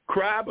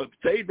 Cry, but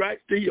stay right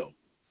still.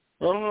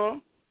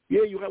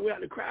 Yeah, we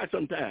have to cry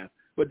sometimes,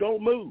 but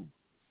don't move.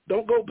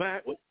 Don't go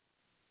backward.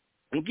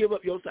 Don't give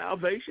up your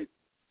salvation.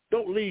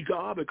 Don't leave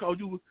God because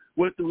you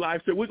went through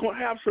life. So we're going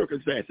to have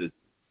circumstances.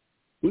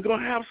 We're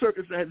going to have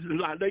circumstances in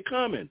life. They're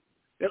coming.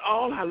 In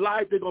all our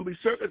life, they're going to be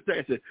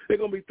circumstances. They're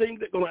going to be things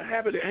that are going to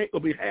happen that ain't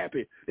going to be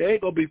happy. They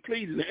ain't going to be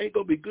pleasing. They ain't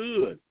going to be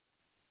good.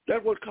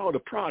 That's what's called a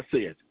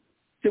process.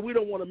 See, we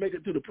don't want to make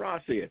it through the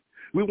process.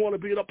 We want to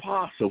be an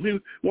apostle.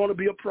 We want to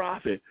be a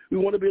prophet. We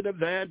want to be an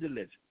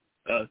evangelist.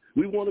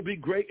 We want to be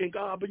great in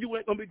God, but you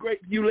ain't going to be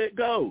great if you let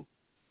go.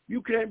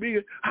 You can't be.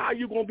 How are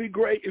you going to be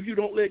great if you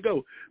don't let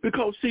go?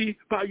 Because, see,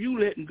 by you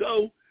letting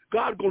go,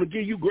 God's going to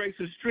give you grace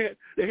and strength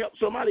to help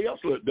somebody else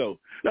let go.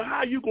 Now, how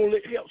are you going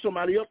to help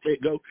somebody else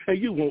let go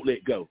and you won't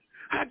let go?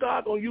 How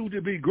God going to use you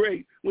to be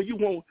great when you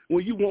won't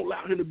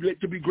allow him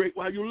to be great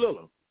while you're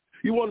little?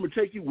 You want him to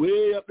take you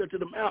way up there to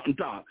the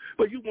mountaintop,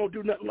 but you won't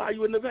do nothing while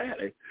you're in the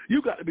valley.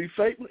 You got to be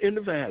faithful in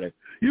the valley.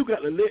 You got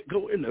to let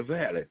go in the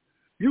valley.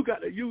 You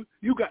got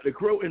to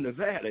grow in the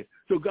valley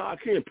so God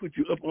can put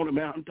you up on the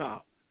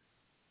mountaintop.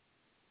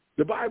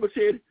 The Bible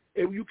said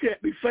if you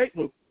can't be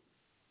faithful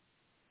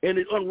in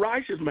an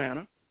unrighteous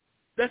manner,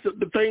 that's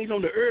the things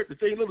on the earth,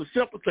 the little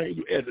simple things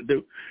you have to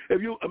do.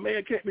 If a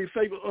man can't be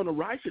faithful in a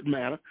righteous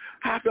manner,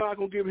 how God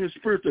going to give him his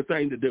spiritual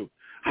thing to do?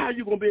 How are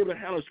you going to be able to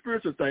handle a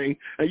spiritual thing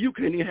and you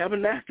can't even have a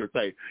natural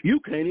thing? You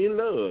can't even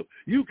love.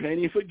 You can't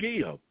even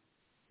forgive.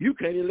 You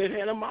can't even let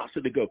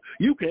animosity go.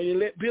 You can't even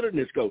let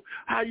bitterness go.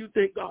 How you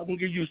think God will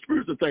give you a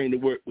spiritual thing to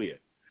work with?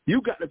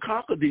 You got to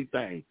conquer these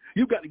things.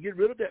 You got to get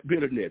rid of that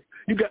bitterness.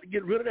 You got to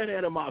get rid of that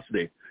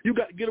animosity. You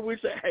got to get rid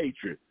of that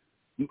hatred.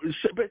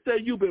 But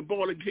say you've been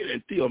born again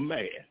and still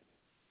mad.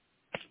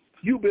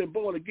 You've been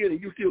born again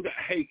and you still got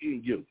hate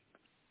in you.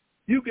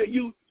 You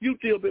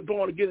still been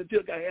born again and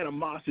still got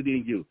animosity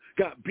in you,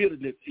 got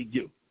bitterness in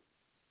you,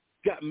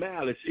 got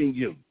malice in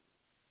you.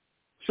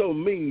 So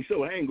mean,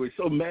 so angry,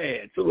 so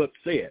mad, so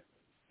upset.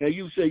 And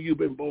you say you've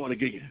been born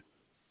again.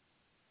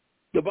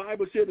 The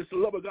Bible said that the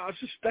love of God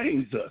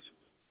sustains us.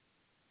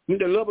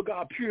 The love of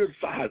God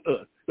purifies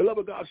us. The love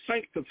of God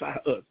sanctifies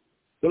us.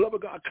 The love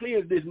of God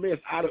cleanses this mess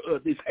out of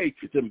us, this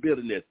hatred and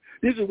bitterness.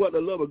 This is what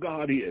the love of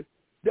God is.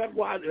 That's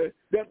why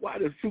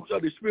the fruits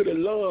of the Spirit of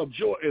love,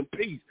 joy, and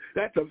peace.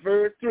 That's the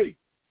first three.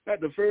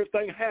 That's the first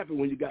thing happened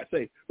when you got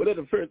saved. But that's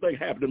the first thing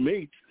happened to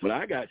me when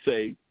I got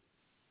saved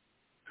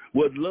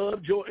was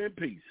love, joy, and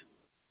peace.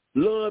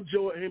 Love,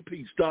 joy, and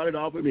peace started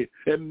off with me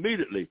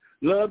immediately.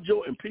 Love,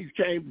 joy, and peace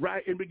came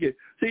right in the beginning.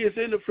 See, it's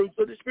in the fruits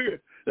of the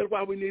Spirit. That's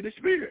why we need the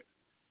Spirit.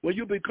 When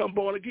you become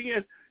born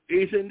again,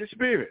 it's in the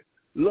Spirit.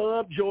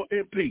 Love, joy,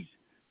 and peace.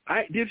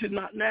 This is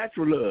not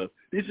natural love.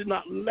 This is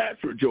not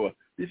natural joy.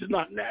 This is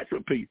not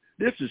natural peace.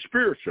 This is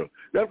spiritual.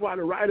 That's why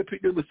the writer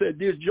picked up and said,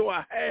 this joy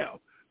I have,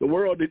 the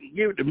world didn't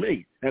give it to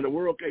me, and the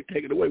world can't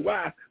take it away.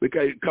 Why?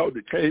 Because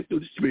it came through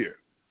the Spirit.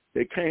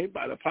 It came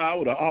by the power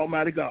of the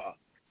Almighty God.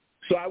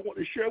 So I want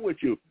to share with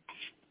you.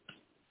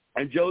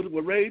 And Joseph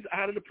was raised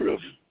out of the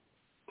prison.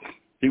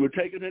 He was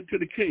taken into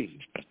the king.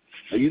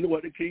 And you know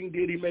what the king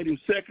did? He made him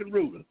second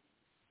ruler.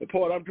 The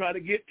part I'm trying to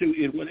get to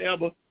is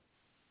whenever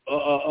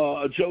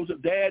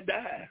Joseph's dad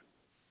died,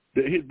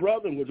 his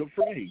brother was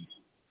afraid.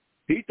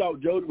 He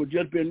thought Joseph was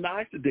just being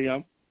nice to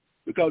them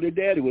because their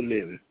daddy was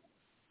living.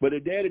 But their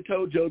daddy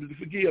told Joseph to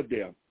forgive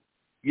them.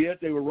 Yes,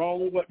 they were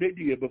wrong with what they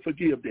did, but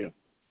forgive them.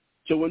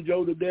 So when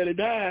Joseph's daddy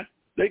died,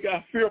 they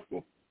got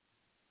fearful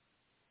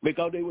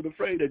because they were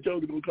afraid that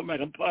Joseph would come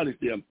back and punish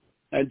them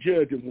and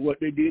judge them for what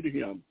they did to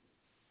him.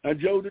 And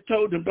Joseph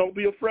told them, don't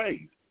be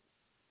afraid.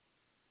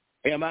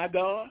 Am I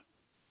God?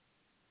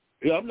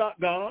 Yeah, I'm not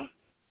God.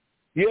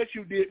 Yes,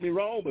 you did me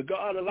wrong, but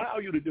God allowed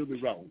you to do me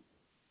wrong.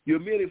 You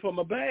meant it for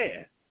my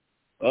bad.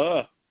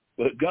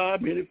 But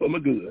God meant it for my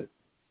good.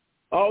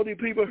 All these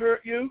people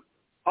hurt you.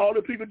 All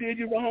the people did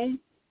you wrong.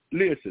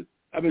 Listen,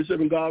 I've been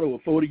serving God over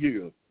 40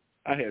 years.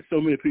 I had so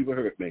many people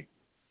hurt me.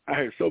 I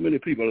had so many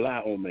people lie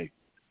on me.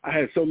 I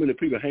had so many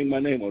people hang my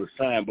name on a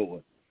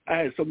signboard. I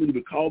had so many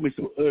people call me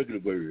some ugly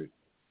words.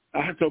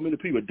 I had so many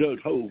people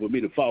dug holes for me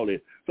to fall in.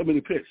 So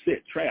many people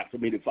set traps for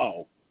me to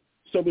fall.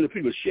 So many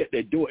people shut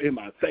their door in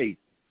my face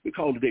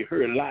because they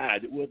heard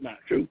lies that was not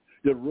true.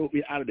 They wrote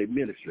me out of their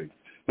ministry.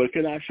 But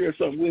can I share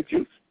something with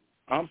you?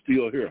 I'm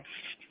still here.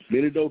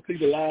 Many of those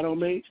people lied on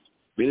me.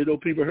 Many of those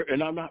people hurt,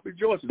 and I'm not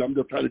rejoicing. I'm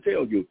just trying to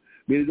tell you.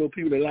 Many of those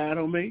people that lied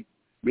on me,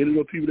 many of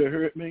those people that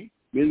hurt me,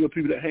 many of those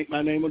people that hang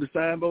my name on the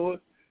signboard,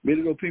 many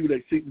of those people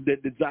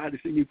that desire to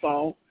see me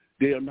fall,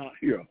 they are not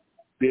here.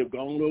 They have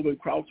gone over and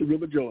crossed the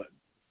River Jordan.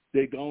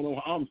 They've gone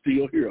on. I'm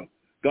still here.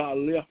 God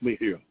left me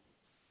here.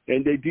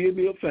 And they did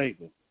me a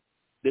favor.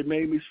 They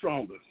made me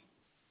stronger.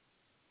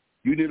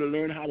 You need to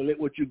learn how to let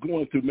what you're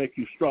going through make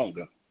you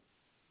stronger.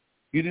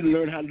 You need to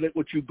learn how to let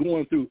what you're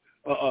going through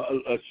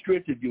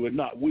strengthen you and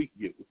not weaken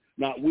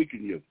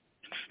you.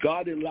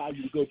 God didn't allow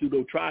you to go through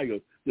those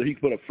trials so he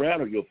could put a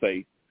frown on your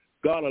face.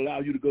 God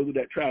allowed you to go through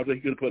that trial so he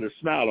could put a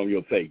smile on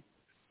your face.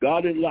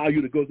 God didn't allow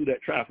you to go through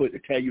that trial for it to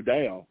tear you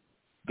down.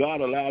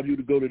 God allowed you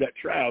to go to that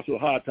trial so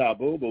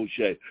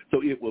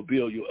it will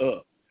build you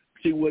up.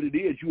 See what it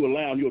is, you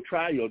allowing your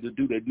trial to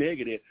do the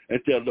negative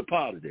instead of the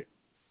positive.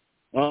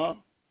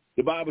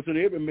 The Bible said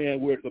every man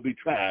work will be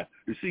tried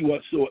to see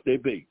what sort they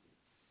be.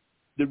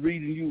 The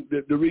reason you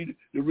get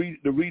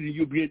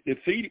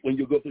defeated when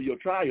you go through your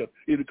trial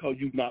is because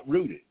you're not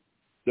rooted.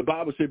 The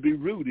Bible said be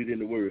rooted in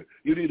the word.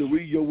 You need to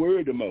read your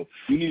word the most.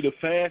 You need to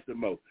fast the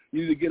most.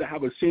 You need to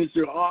have a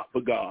sincere heart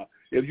for God.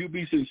 If you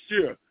be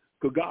sincere,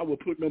 because God will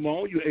put them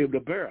on you able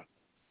to bear.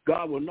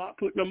 God will not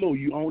put no more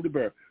you on to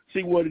bear.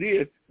 See what it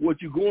is,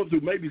 what you're going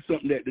through may be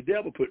something that the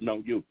devil putting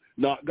on you,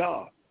 not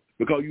God.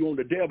 Because you're on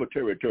the devil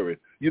territory.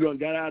 You done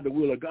got out of the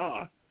will of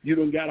God. You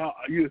done got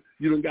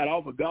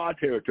off of God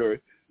territory.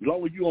 As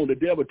long as you on the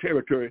devil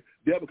territory,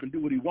 the devil can do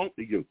what he wants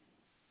to you.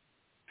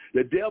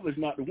 The devil is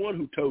not the one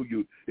who told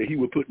you that he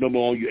would put no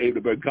more on you able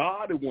to bear.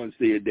 God the one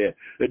said that.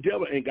 The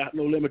devil ain't got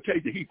no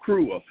limitation. He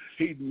cruel.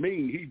 He's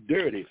mean. He's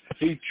dirty.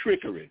 He's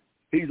trickery.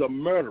 He's a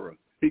murderer.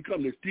 He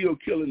come to steal,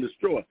 kill, and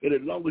destroy. And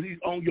as long as he's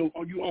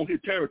on his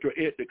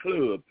territory at the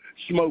club,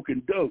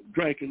 smoking dope,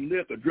 drinking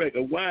liquor,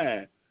 drinking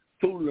wine,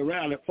 fooling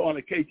around at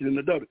fornication and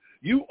adultery,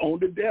 you on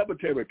the devil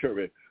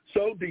territory.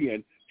 So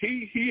then,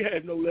 he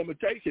has no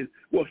limitations.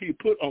 What he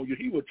put on you,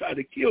 he will try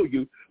to kill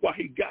you while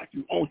he got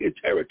you on his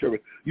territory.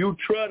 You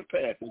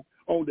trespassing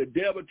on the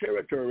devil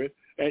territory,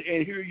 and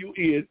here you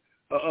is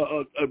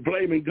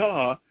blaming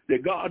God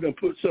that God done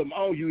put something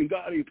on you, and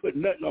God ain't put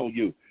nothing on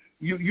you.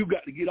 You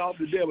got to get off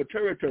the devil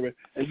territory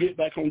and get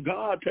back on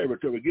God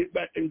territory, get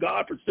back in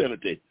God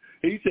vicinity.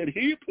 He said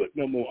he put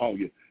no more on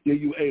you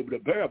than you able to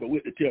bear, but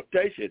with the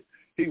temptation,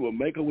 he will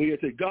make a way and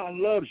say, God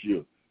loves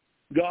you.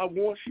 God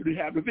wants you to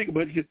have the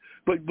victory,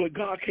 but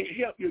God can't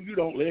help you if you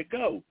don't let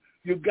go.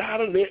 You got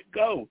to let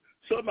go.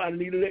 Somebody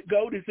need to let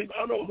go. They think,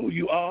 I know who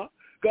you are.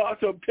 God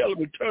said, tell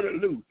them to turn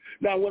it loose.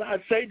 Now, when I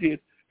say this,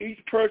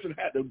 each person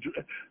had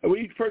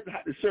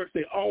to search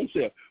their own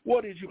self.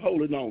 What is you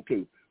holding on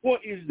to? What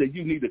is it that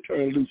you need to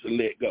turn loose and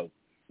let go?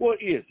 What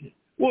is it?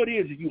 What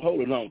is it you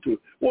holding on to?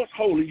 What's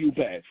holding you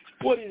back?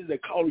 What is it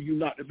that calling you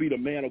not to be the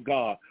man of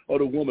God or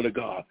the woman of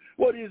God?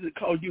 What is it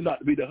calling you not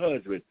to be the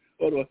husband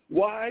or the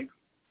wife?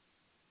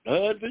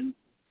 Husband,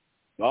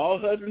 all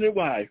husband and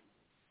wife,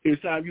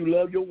 it's time you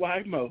love your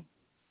wife more.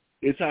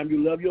 It's time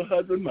you love your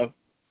husband more.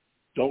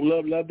 Don't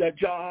love that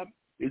job.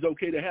 It's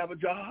okay to have a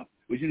job,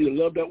 but you need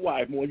to love that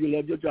wife more than you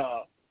love your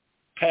job.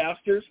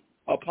 Pastors,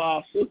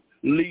 apostles,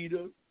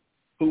 leaders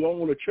who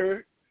own a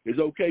church, it's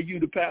okay you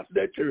to pastor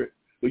that church,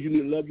 but you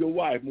need to love your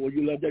wife more than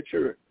you love that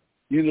church.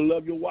 You need to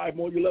love your wife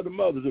more than you love the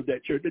mothers of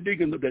that church, the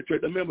deacons of that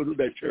church, the members of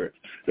that church.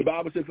 The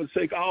Bible says,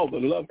 forsake all of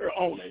them, love her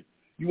only.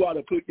 You ought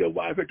to put your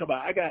wife here, talk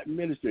about, I got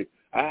ministry.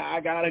 I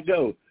got to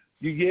go.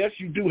 Yes,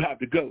 you do have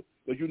to go,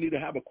 but you need to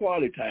have a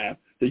quality time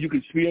that you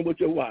can spend with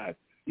your wife.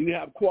 You need to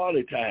have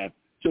quality time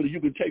so that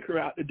you can take her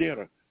out to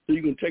dinner, so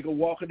you can take her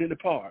walking in the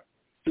park,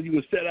 so you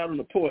can sit out on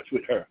the porch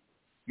with her.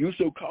 You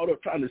so caught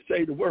up trying to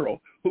save the world.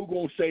 Who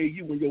going to save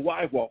you when your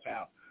wife walk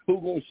out? Who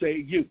going to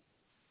save you?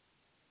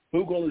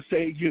 Who going to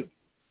save you?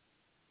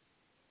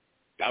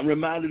 I'm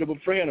reminded of a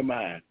friend of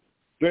mine,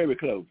 very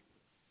close,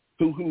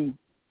 who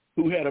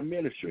had a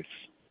ministry.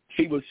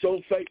 He was so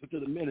faithful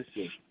to the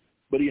ministry,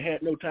 but he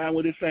had no time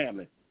with his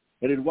family.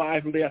 And his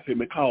wife left him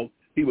because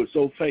he was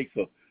so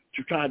faithful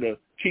to trying to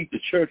keep the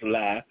church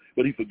alive,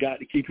 but he forgot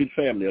to keep his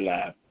family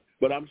alive.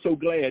 But I'm so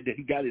glad that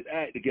he got his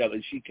act together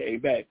and she came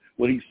back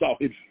when he saw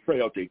his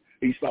frailty.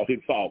 He saw his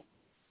fault.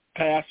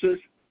 Pastors,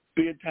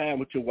 spend time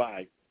with your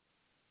wife.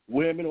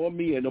 Women or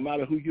men, no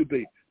matter who you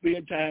be,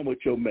 spend time with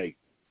your mate.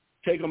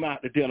 Take them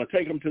out to dinner.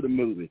 Take them to the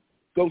movie.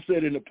 Go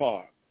sit in the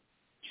park.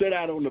 Sit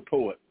out on the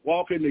porch.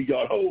 Walk in the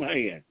yard. Hold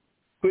hands.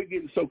 Quit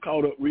getting so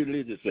caught up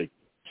religiously.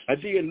 I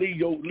did leave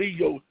your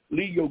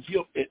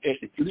gift at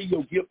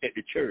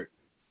the church.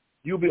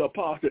 You'll be a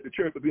pastor at the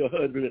church, but be a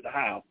husband at the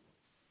house.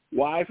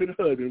 Wife and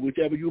husband,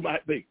 whichever you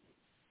might be.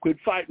 Quit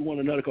fighting one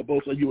another because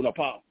both of you an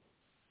apostle.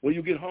 When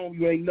you get home,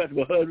 you ain't nothing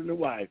but husband and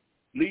wife.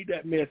 Leave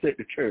that mess at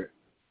the church,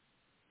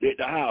 at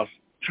the house,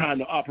 trying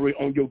to operate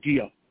on your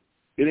gift.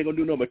 It ain't going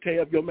to do nothing but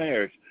tear up your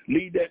marriage.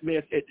 Leave that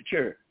mess at the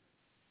church.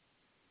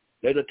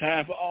 There's a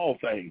time for all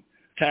things.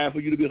 Time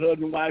for you to be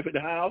husband and wife at the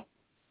house,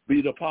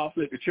 be the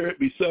apostle at the church,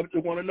 be subject to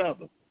one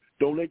another.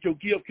 Don't let your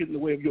gift get in the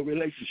way of your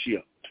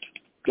relationship.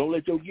 Don't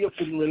let your gift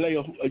get in the way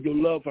of your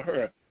love for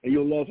her and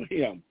your love for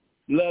him.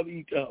 Love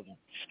each other.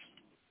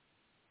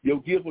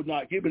 Your gift was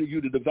not given to you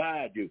to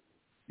divide you.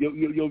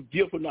 Your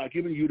gift was not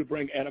given to you to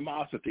bring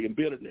animosity and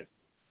bitterness.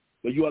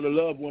 But you ought to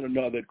love one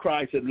another.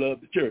 Christ had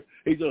loved the church.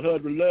 He said,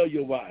 husband, love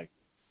your wife.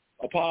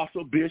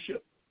 Apostle,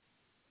 bishop,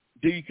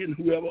 deacon,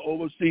 whoever,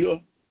 overseer,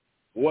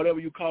 whatever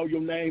you call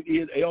your name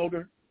is,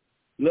 elder,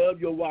 love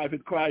your wife as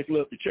Christ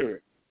loved the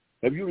church.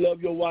 If you love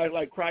your wife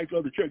like Christ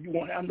loved the church, you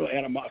won't have no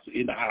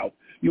animosity in the house.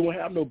 You won't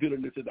have no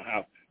bitterness in the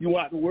house. You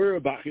won't have to worry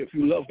about her if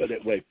you love her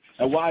that way.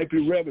 And wife,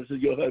 be reverent to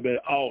your husband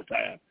at all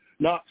times.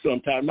 Not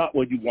sometimes, not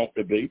when you want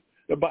to be.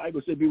 The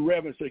Bible said be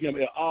reverent to him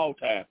at all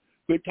times.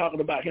 Quit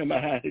talking about him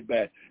behind his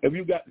back. If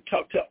you got to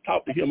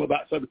talk to him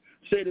about something,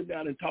 sit him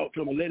down and talk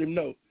to him and let him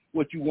know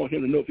what you want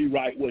him to know, if he's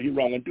right, what he's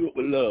wrong, and do it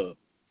with love.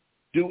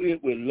 Do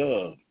it with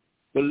love.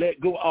 But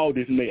let go all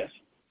this mess.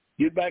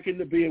 Get back in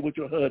the bed with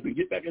your husband.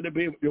 Get back in the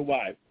bed with your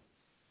wife.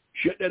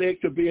 Shut that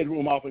extra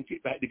bedroom off and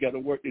get back together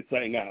and work this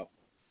thing out.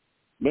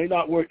 May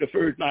not work the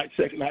first night,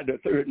 second night, the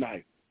third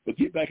night, but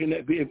get back in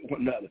that bed with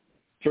one another.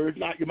 First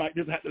night, you might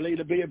just have to lay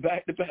the bed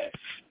back to back.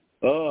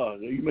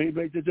 You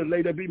may just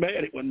lay there, be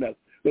mad at one another.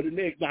 But the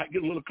next night,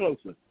 get a little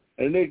closer.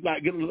 And the next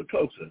night, get a little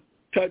closer.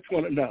 Touch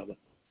one another.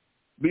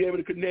 Be able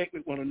to connect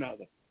with one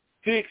another.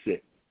 Fix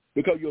it,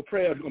 because your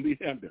prayers are going to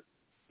be hindered.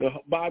 The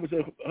Bible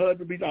says,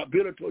 husband, be not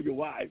bitter toward your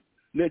wife.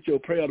 Let your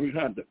prayer be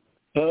hindered.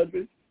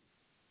 Husband,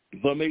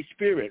 from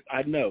experience,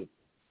 I know,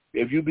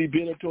 if you be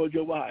bitter toward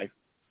your wife,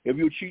 if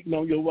you're cheating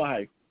on your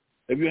wife,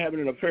 if you're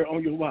having an affair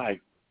on your wife,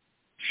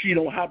 she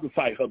don't have to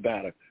fight her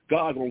battle.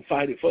 God's going to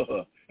fight it for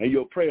her, and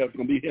your prayers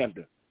going to be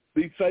hindered.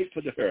 Be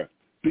faithful to her.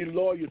 Be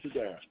loyal to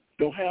her.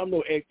 Don't have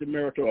no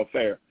extramarital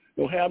affair.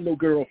 Don't have no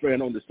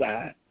girlfriend on the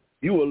side.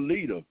 You're a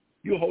leader.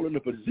 You're holding a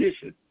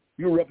position.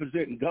 You're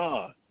representing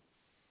God.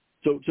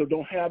 So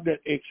don't have that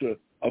extra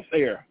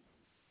affair.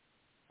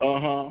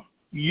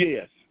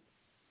 Yes.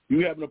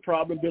 You having a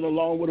problem being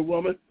alone with a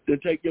woman? Then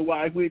take your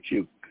wife with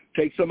you.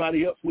 Take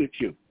somebody else with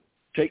you.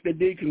 Take the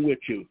deacon with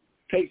you.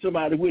 Take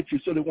somebody with you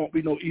so there won't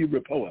be no evil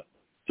report.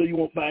 So you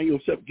won't find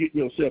yourself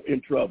getting yourself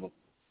in trouble.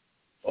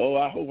 Oh,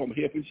 I hope I'm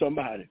helping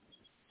somebody.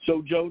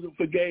 So Joseph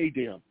forgave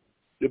them.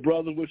 The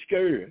brothers were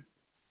scared.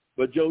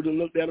 But Joseph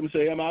looked at them and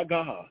said, "Am I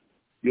God?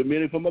 You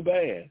meant it for my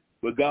bad,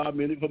 but God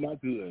meant it for my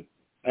good."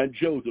 And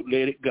Joseph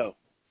let it go.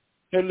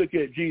 And look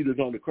at Jesus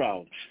on the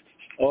cross.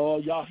 Oh,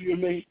 y'all hear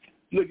me?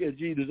 Look at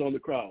Jesus on the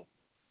cross.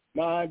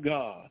 My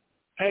God.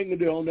 Hanging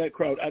there on that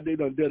cross, they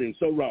done did him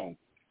so wrong.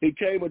 He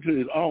came unto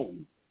his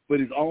own, but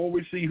his own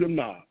received him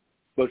not.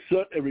 But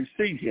such as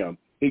received him,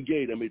 he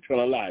gave them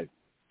eternal life.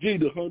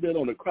 Jesus hung there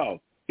on the cross.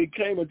 He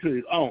came unto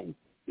his own.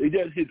 His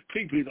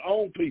people, his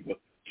own people,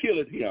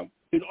 killed him.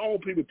 His own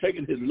people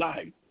taking his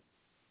life.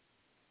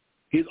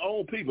 His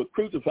own people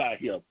crucified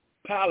him.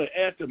 Pilate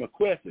asked him a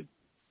question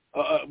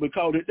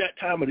because at that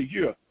time of the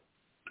year,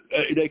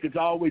 they could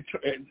always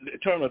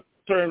turn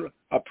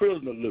a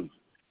prisoner loose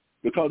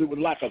because it was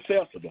like a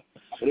festival.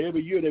 And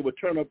every year they would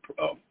turn a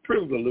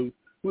prisoner loose,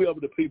 whoever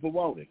the people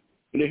wanted.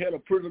 And they had a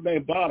prisoner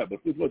named Barnabas,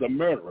 which was a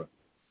murderer.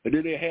 And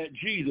then they had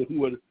Jesus, who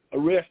was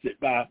arrested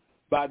by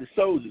the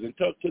soldiers and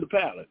took to the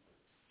palace.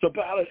 So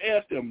Pilate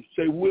asked them,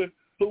 say, who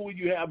will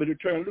you have me to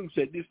turn loose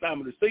at this time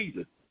of the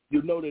season?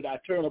 You know that I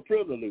turn a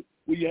prisoner loose.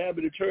 Will you have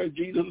me to turn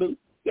Jesus loose?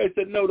 They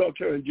said, no, don't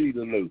turn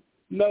Jesus loose.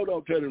 No,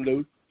 don't turn him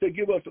loose. They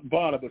give us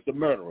Barnabas, the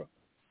murderer.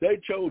 They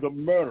chose a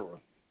murderer.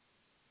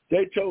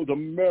 They chose a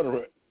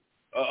murderer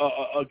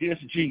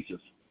against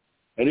Jesus.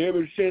 And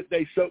ever since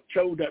they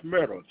chose that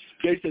murderer,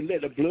 they said,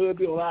 let the blood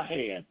be on our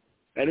hand.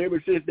 And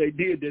ever since they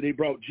did that, they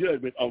brought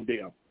judgment on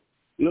them.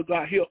 Look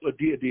like Hitler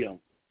did them.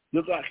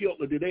 Look like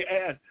Hitler did.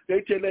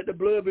 They said, let the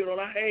blood be on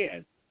our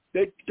hand.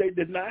 They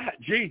denied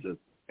Jesus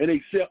and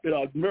accepted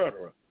a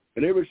murderer.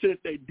 And ever since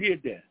they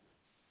did that,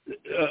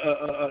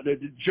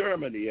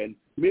 Germany and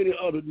many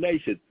other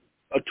nations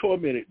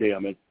tormented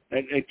them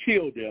and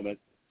killed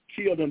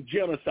them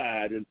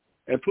genocide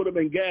and put them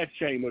in gas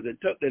chambers and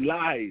took their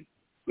lives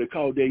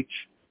because they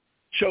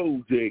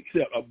chose to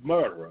accept a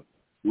murderer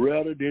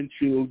rather than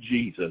choose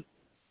Jesus.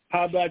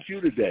 How about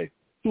you today?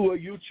 Who are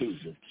you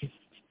choosing?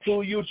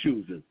 Who are you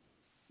choosing?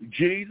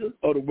 Jesus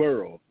or the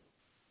world?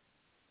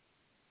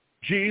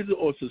 Jesus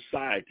or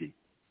society?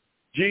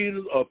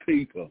 Jesus or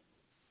people?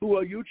 Who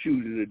are you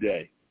choosing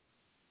today?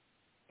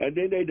 And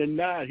then they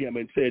denied him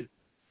and said,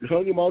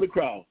 hung him on the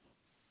cross.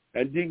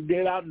 And then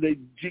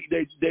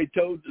they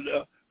told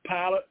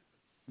Pilate,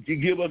 you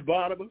give us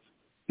Barnabas.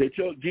 They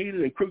took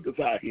Jesus and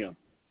crucified him.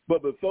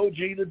 But before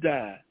Jesus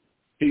died,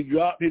 he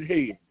dropped his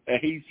head and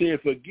he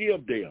said,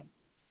 forgive them,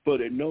 for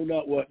they know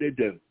not what they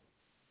do.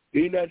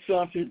 Isn't that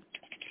something?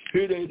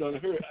 Here they done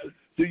heard.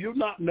 Do you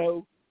not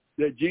know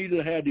that Jesus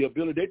had the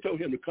ability? They told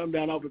him to come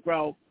down off the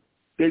cross.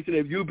 They said,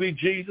 if you be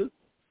Jesus,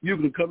 you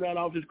can come down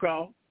off this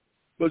cross.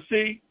 But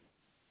see,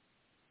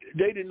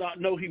 they did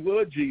not know he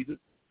was Jesus,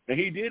 and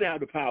he did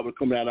have the power to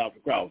come down off the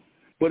cross.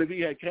 But if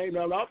he had came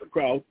down off the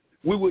cross,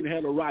 we wouldn't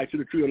have the right to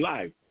the tree of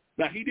life.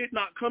 Now, he did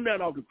not come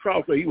down off the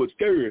cross so he was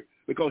scared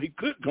because he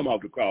couldn't come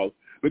off the cross,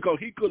 because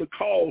he could have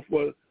called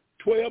for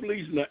 12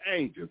 legions of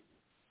angels.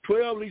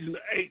 12 legions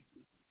of angels,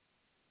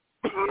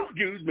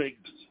 excuse me,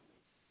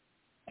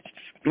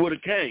 would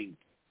have came,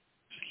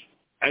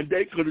 and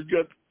they could have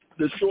just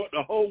destroyed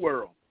the whole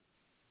world.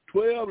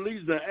 12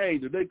 legions of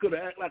angels, they could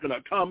have acted like an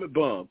atomic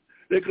bomb.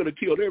 They could have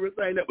killed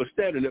everything that was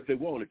standing if they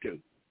wanted to.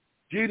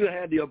 Jesus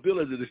had the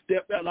ability to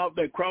step down off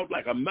that cross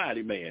like a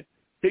mighty man.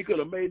 He could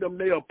have made them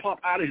nails pop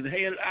out of his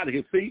hand, out of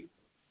his feet,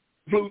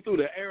 flew through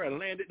the air and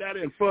landed down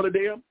there in front of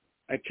them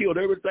and killed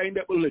everything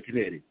that was looking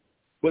at him.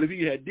 But if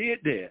he had did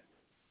that,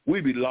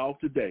 we'd be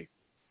lost today.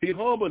 He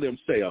humbled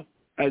himself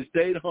and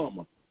stayed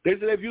humble. They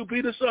said, if you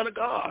be the Son of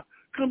God,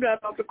 come down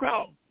off the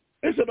cross.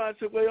 And somebody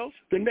said, well,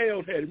 the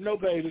nails had him. No,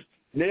 baby.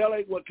 Nail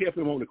ain't what kept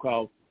him on the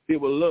cross. It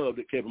was love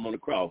that kept him on the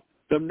cross.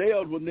 The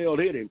nails were nailed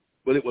in him,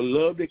 but it was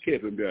love that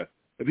kept him there.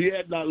 If he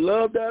had not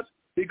loved us,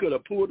 he could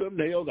have pulled them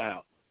nails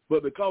out.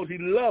 But because he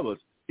loved us,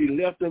 he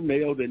left them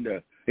nails in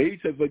there. And he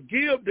said,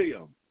 forgive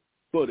them,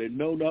 for they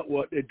know not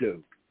what they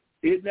do.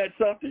 Isn't that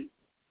something?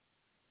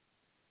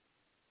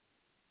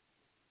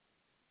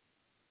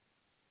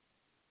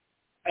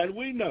 And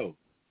we know,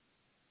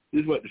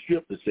 this is what the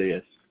scripture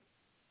says,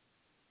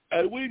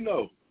 and we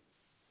know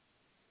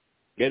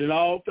that in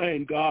all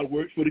things God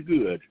works for the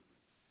good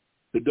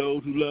to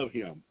those who love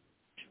him,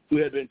 who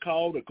have been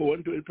called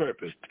according to his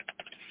purpose.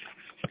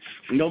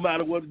 No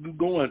matter what you're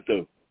going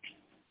through,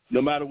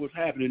 no matter what's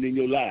happening in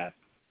your life,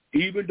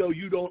 even though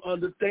you don't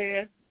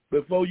understand,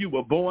 before you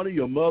were born in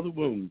your mother's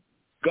womb,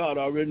 God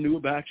already knew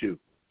about you.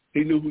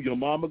 He knew who your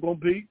mama going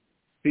to be.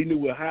 He knew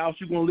what house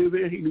you're going to live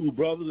in. He knew what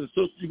brothers and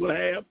sisters you're going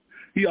to have.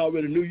 He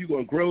already knew you're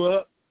going to grow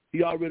up.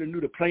 He already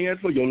knew the plans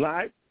for your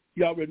life.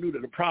 He already knew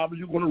that the problems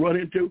you're going to run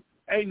into.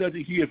 Ain't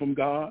nothing here from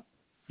God.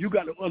 You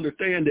got to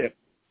understand that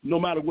no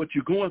matter what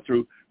you're going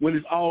through, when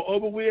it's all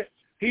over with,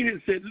 he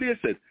didn't say,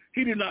 listen,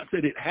 he did not say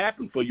it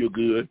happened for your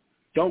good.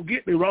 Don't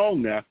get me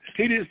wrong now.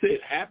 He didn't say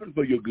it happened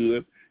for your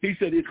good. He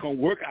said it's going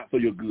to work out for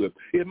your good.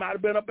 It might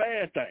have been a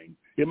bad thing.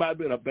 It might have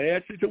been a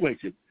bad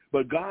situation.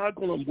 But God's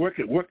going to work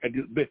at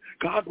this best.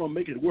 God's going to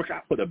make it work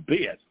out for the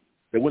best.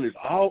 And when it's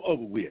all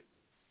over with.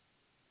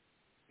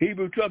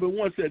 Hebrews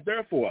 12:1 said,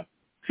 therefore,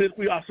 since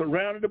we are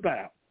surrounded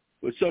about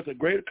with such a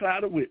great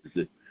cloud of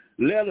witnesses,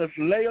 let us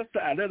lay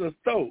aside, let us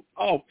throw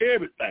off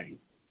everything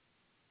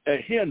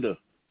that hinder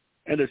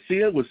and the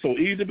sin was so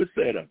easy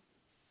beset us.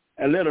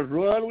 And let us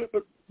run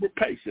with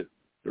patience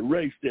the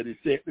race that is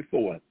set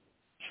before us.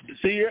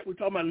 See here, we're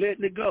talking about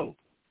letting it go.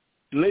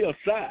 Lay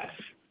aside.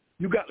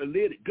 You got to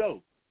let it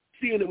go.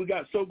 Seeing that we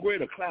got so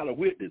great a cloud of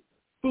witnesses.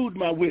 Who's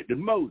my witness?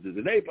 Moses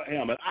and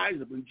Abraham and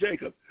Isaac and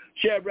Jacob,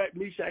 Shadrach,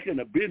 Meshach, and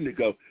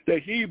Abednego, the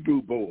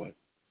Hebrew boys.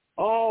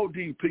 All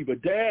these people,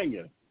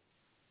 Daniel,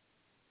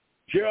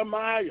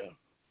 Jeremiah,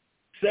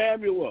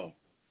 Samuel,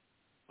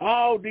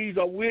 all these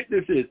are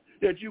witnesses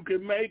that you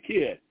can make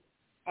it.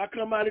 I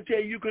come out and tell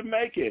you can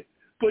make it,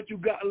 but you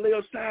got to lay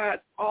aside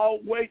all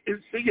wait and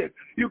see it.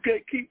 You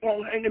can't keep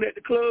on hanging at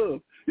the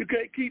club. You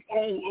can't keep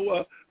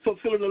on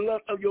fulfilling the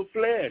lust of your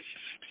flesh.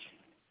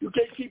 You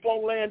can't keep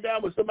on laying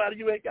down with somebody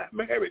you ain't got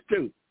married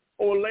to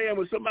or laying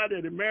with somebody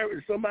that is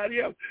married to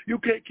somebody else. You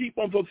can't keep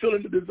on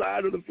fulfilling the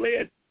desire of the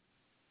flesh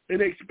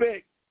and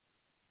expect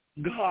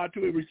God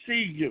to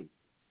receive you.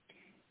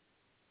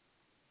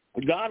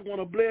 God want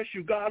to bless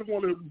you. God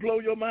want to blow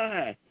your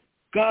mind.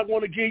 God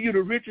want to give you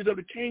the riches of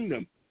the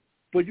kingdom,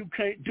 but you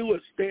can't do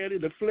it staying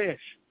in the flesh.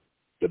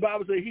 The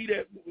Bible says he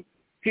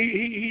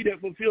that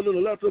fulfills the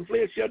lust of the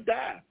flesh shall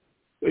die,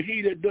 but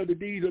he that does the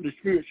deeds of the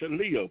Spirit shall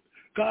live.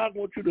 God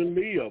wants you to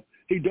live.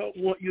 He don't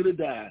want you to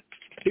die.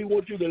 He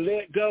wants you to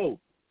let go.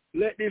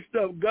 Let this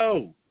stuff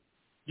go.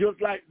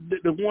 Just like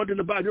the ones in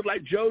the Bible, just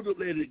like Joseph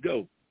let it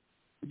go.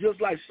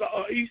 Just like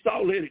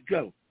Esau let it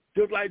go.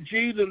 Just like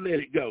Jesus let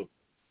it go.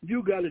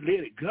 You got to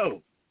let it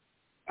go.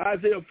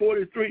 Isaiah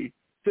 43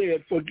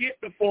 said, forget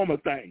the former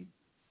things.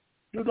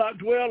 Do not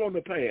dwell on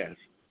the past.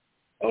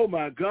 Oh,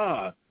 my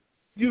God.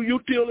 You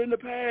still in the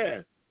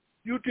past.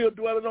 You still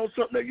dwelling on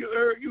something that you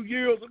heard you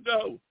years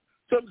ago.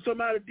 Something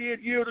somebody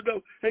did years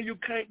ago, and you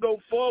can't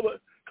go forward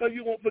because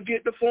you won't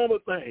forget the former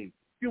things.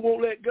 You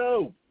won't let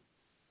go.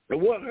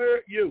 And what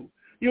hurt you?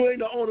 You ain't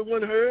the only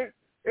one hurt.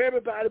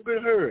 Everybody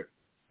been hurt.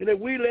 And if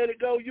we let it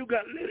go, you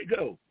got to let it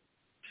go.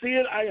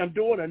 Seeing I am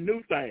doing a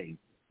new thing.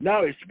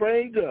 Now it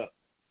springs up.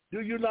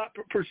 Do you not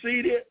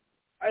perceive it?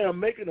 I am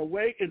making a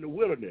way in the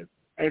wilderness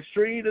and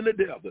streams in the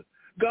desert.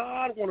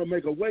 God want to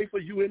make a way for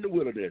you in the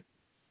wilderness.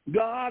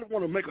 God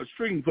want to make a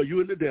stream for you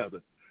in the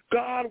desert.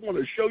 God want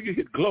to show you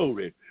his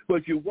glory,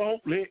 but you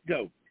won't let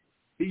go.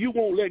 You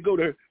won't let go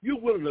there. You're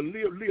willing to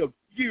live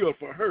years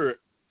for hurt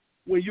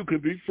when you can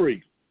be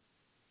free.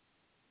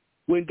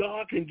 When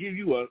God can give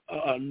you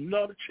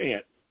another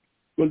chance.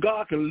 When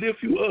God can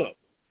lift you up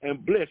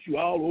and bless you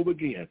all over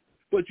again.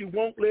 But you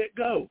won't let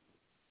go.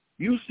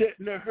 You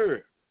sitting there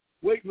hurt,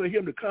 waiting for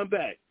him to come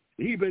back.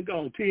 He been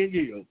gone 10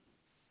 years,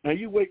 and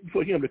you waiting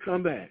for him to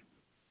come back.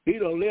 He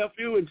done left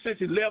you, and since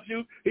he left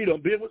you, he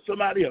done been with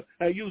somebody else,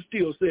 and you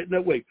still sitting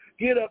there waiting.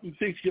 Get up and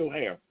fix your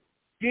hair.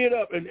 Get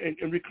up and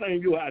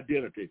reclaim your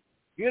identity.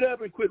 Get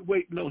up and quit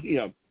waiting on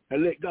him,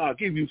 and let God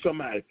give you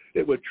somebody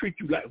that will treat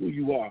you like who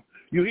you are.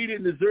 He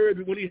didn't deserve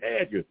you when he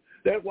had you.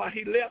 That's why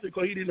he left you,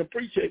 because he didn't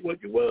appreciate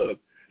what you was.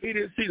 He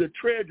didn't see the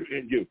treasure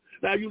in you.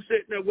 Now you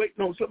sitting there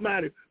waiting on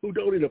somebody who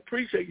don't even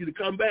appreciate you to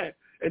come back,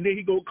 and then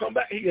he going to come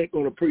back, he ain't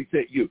going to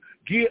appreciate you.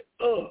 Get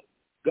up.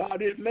 God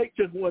didn't make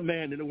just one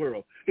man in the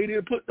world. He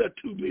didn't put that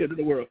 2 men in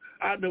the world.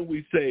 I know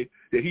we say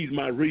that he's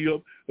my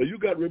rib, but you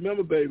got to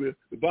remember, baby,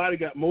 the body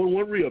got more than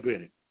one rib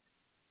in it.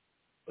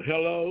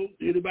 Hello?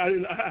 Anybody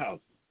in the house?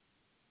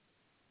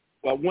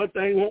 Well, one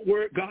thing won't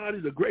work. God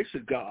is a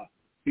gracious God.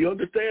 He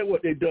understands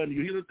what they've done to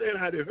you. He understands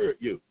how they hurt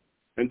you.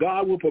 And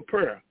God will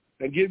prepare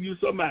and give you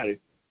somebody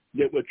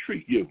that will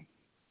treat you.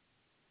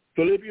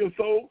 Philippians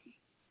 4,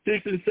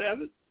 6 and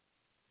 7.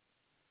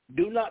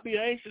 Do not be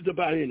anxious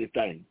about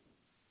anything,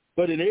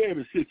 but in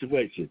every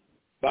situation,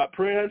 by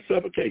prayer and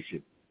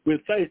supplication,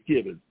 with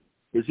thanksgiving,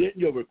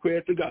 presenting your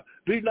request to God.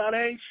 Be not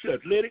anxious.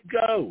 Let it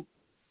go.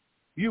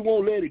 You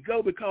won't let it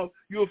go because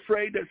you're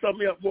afraid that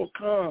something else will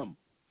come.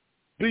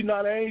 Be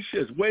not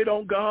anxious. Wait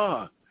on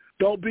God.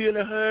 Don't be in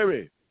a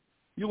hurry.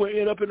 You will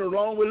end up in the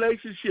wrong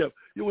relationship.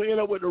 You will end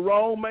up with the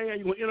wrong man.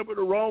 You will end up with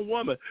the wrong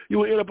woman. You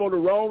will end up on the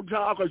wrong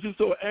job because you're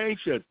so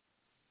anxious.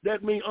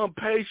 That means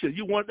impatient.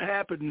 You want it to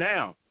happen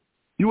now.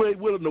 You ain't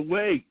willing to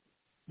wait.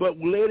 But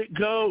let it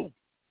go.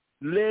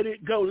 Let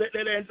it go. Let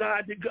that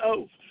anxiety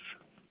go.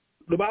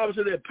 The Bible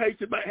says that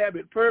patience might have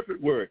its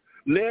perfect work.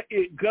 Let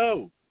it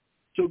go.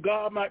 So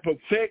God might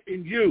perfect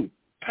in you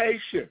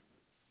patience.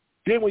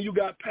 Then when you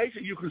got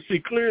patience, you can see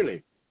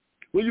clearly.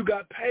 When you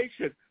got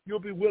patience, you'll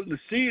be willing to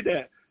see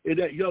that if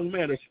that young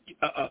man is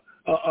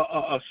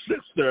a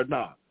sister or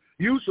not.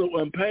 You so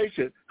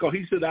impatient because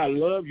he said, I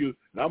love you,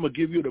 and I'm going to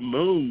give you the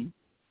moon.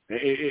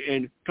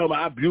 And tell me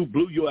I blew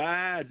your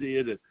eyes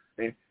in,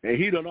 and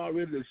he done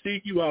already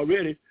deceived you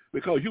already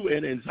because you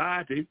in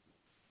anxiety,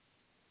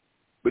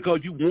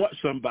 because you want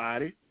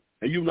somebody,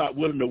 and you're not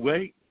willing to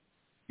wait.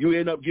 You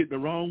end up getting the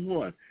wrong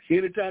one.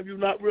 Anytime you're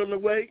not willing to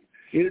wait,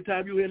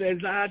 anytime you're in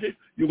anxiety,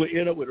 you're going to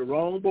end up with the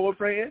wrong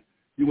boyfriend.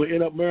 You're going to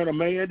end up marrying a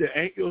man that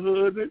ain't your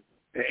husband,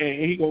 and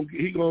he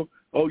gonna,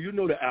 oh, you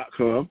know the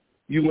outcome.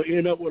 You're going to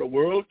end up with a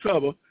world of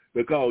trouble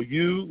because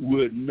you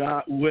would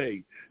not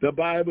wait. The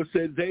Bible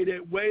says, they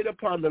that wait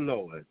upon the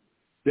Lord,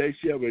 they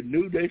shall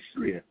renew their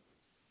strength.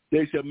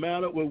 They shall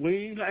mount up with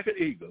wings like an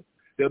eagle.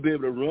 They'll be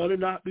able to run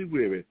and not be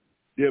weary.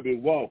 They'll be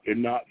walk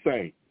and not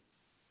faint.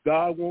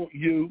 God wants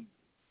you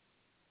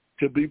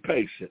to be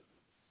patient.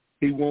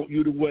 He wants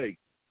you to wait.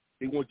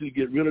 He wants you to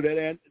get rid of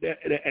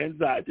that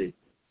anxiety.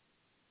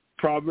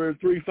 Proverbs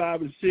 3,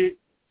 5, and 6,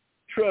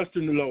 trust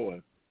in the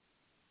Lord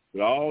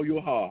with all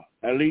your heart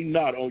and lean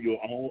not on your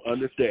own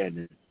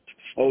understanding.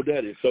 Oh,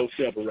 that is so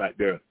simple right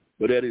there.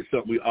 But that is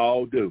something we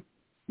all do.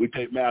 We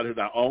take matters in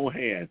our own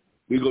hands.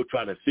 We go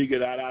try to figure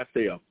it out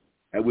ourselves,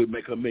 and we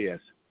make a mess.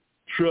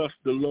 Trust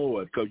the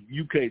Lord, because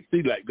you can't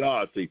see like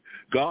God sees.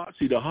 God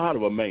sees the heart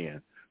of a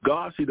man.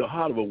 God sees the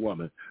heart of a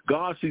woman.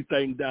 God sees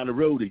things down the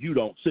road that you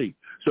don't see.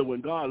 So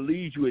when God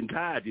leads you and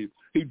guides you,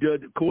 he does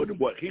it according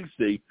to what he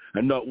sees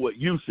and not what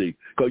you see,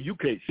 because you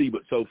can't see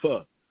but so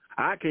far.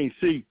 I can't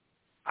see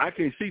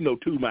no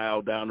 2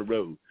 miles down the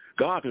road.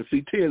 God can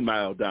see 10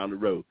 miles down the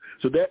road.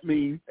 So that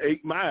means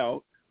 8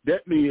 miles.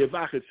 That means if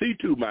I could see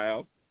 2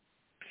 miles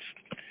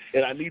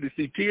and I need to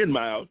see 10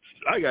 miles,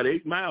 I got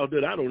 8 miles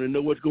that I don't even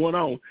know what's going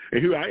on.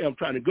 And here I am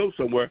trying to go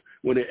somewhere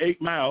when the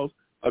 8 miles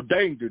of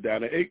danger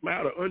down there, 8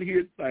 miles of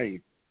unhidden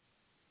things.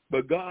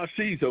 But God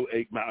sees those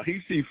 8 miles. He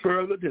sees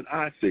further than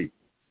I see.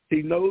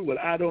 He knows what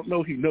I don't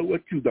know. He knows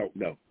what you don't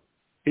know.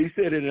 He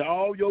said, in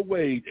all your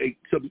ways,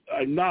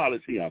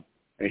 acknowledge him,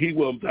 and he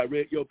will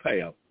direct your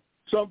path.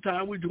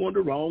 Sometimes we're doing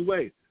the wrong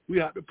way. We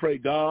have to pray,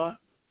 God,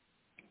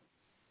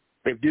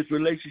 if this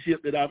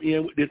relationship that I'm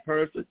in with this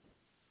person,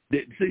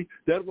 see,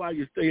 that's why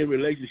you stay in a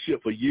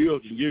relationship for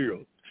years and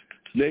years.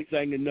 Next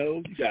thing you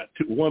know, you got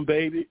 1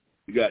 baby,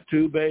 you got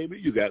 2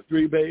 babies, you got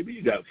 3 babies,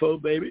 you got 4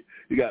 babies,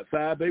 you got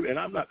 5 babies, and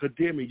I'm not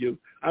condemning you.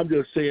 I'm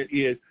just saying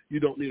you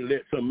don't need to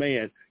let some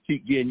man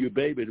keep getting your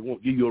baby that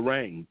won't give you a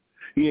ring.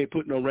 He ain't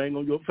putting no ring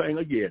on your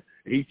finger yet.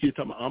 He's just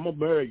talking, I'm going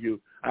to marry you.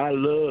 I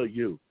love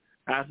you.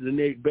 After the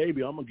next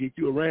baby, I'm going to get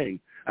you a ring.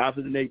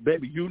 After the next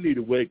baby, you need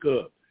to wake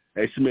up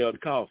and smell the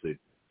coffee.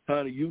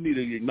 Honey, you need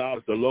to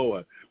acknowledge the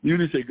Lord. You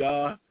need to say,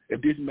 God,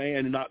 if this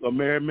man is not going to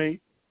marry me,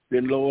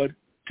 then, Lord,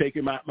 take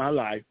him out of my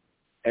life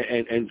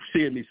and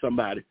send me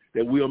somebody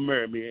that will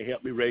marry me and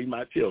help me raise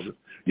my children.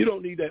 You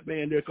don't need that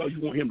man there because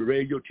you want him to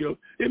raise your children.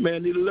 That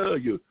man need to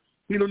love you.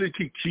 He don't need to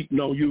keep cheating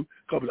on you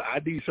because I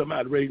need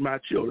somebody to raise my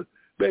children.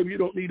 Baby, you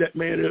don't need that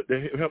man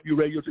to help you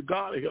raise your children.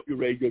 God will help you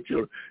raise your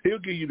children. He'll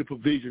give you the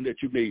provision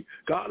that you need.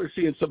 God is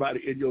seeing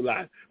somebody in your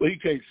life, but he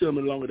can't sit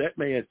no longer. That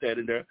man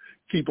standing there,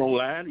 keep on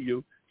lying to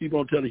you. Keep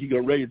on telling you he's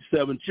going to raise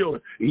 7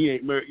 children, and he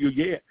ain't married you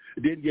yet.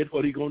 Then guess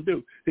what he's going to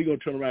do? He's going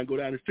to turn around and go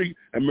down the street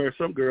and marry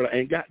some girl that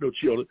ain't got no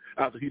children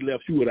after he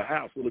left you with a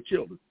house full of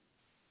children.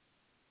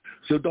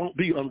 So don't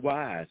be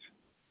unwise.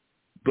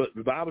 But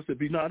the Bible said,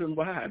 be not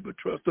unwise, but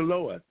trust the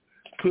Lord.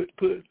 Put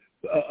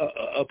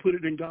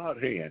it in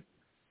God's hand.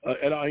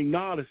 And I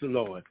acknowledge the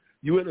Lord.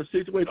 You in a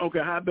situation, okay,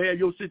 how bad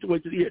your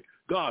situation is,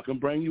 God can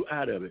bring you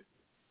out of it.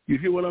 You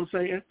hear what I'm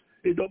saying?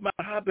 It don't matter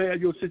how bad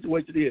your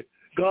situation is.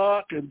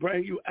 God can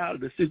bring you out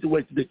of the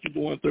situation that you're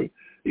going through.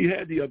 He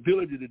had the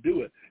ability to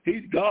do it.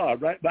 He's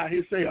God right by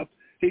himself.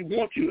 He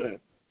wants you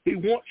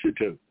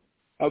to.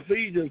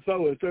 Ephesians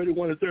 4,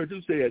 31 and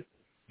 32 says,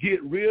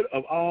 get rid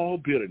of all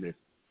bitterness.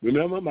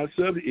 Remember, my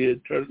subject is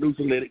turn it loose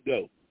and let it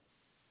go.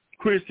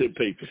 Christian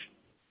people,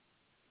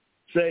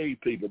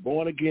 saved people,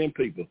 born-again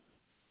people,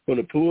 from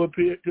the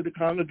pulpit to the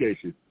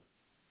congregation,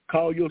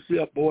 call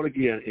yourself born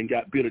again and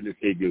got bitterness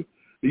in you.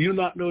 Do you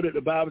not know that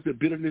the Bible says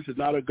bitterness is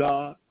not of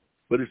God,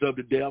 but it's of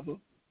the devil?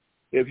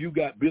 If you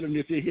got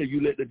bitterness in here,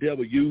 you let the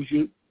devil use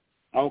you.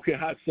 I don't care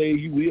how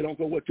saved you is. I don't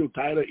care what your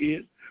title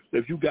is.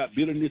 If you got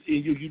bitterness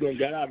in you, you don't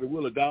get out of the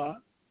will of God.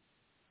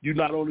 You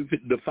not only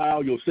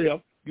defile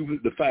yourself, you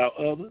defile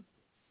others.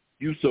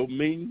 You so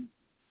mean.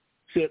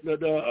 Sitting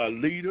there, a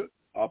leader,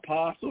 an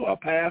apostle, a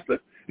pastor,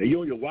 and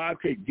you and your wife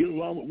can't get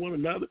along with one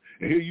another,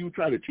 and here you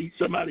try to teach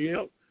somebody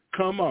else?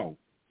 Come on.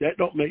 That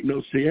don't make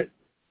no sense.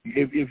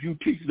 If you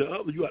teach the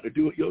others, you have to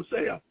do it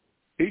yourself.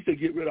 He said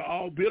get rid of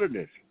all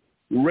bitterness,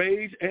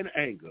 rage and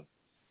anger,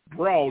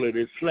 brawling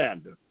and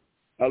slander,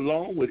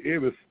 along with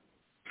every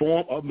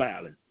form of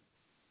malice.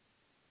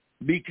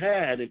 Be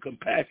kind and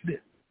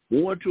compassionate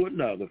one to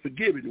another,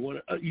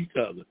 forgiving each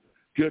other,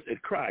 just as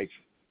Christ,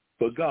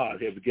 for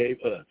God, has gave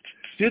us.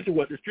 This is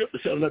what the scripture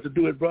tells us to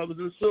do as brothers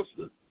and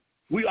sisters.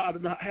 We ought to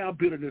not have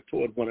bitterness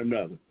toward one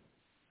another,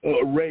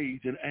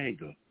 rage and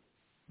anger,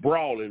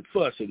 brawling,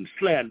 fussing,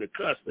 slander,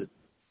 cussing,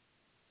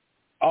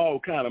 all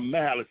kind of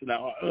malice and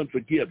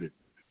unforgiveness,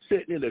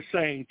 sitting in the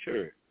same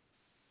church,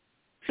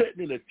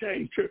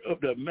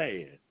 up there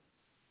mad,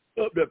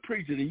 up there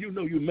preaching, and you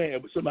know you're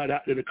mad with somebody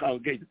out there in the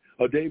congregation,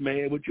 or they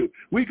mad with you.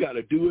 We got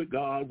to do it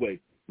God's way.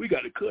 We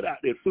got to cut out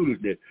that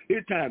foolishness.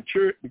 It's time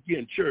church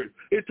begin church.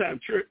 It's time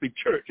church be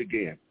church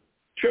again.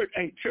 Church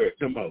ain't church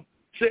no more.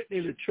 Sitting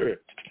in the church,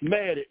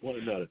 mad at one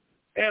another,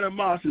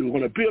 animosity,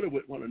 want to build it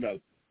with one another.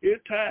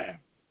 It's time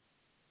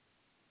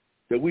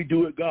that we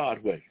do it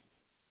God's way.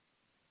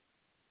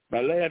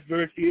 My last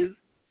verse is,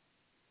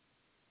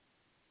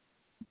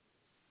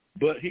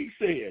 but he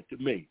said to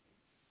me,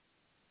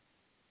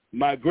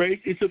 my grace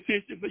is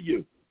sufficient for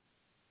you,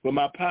 for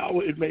my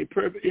power is made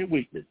perfect in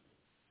weakness.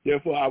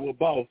 Therefore I will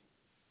boast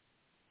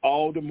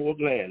all the more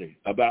gladly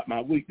about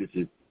my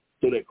weaknesses,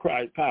 so that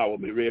Christ's power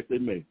may rest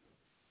in me.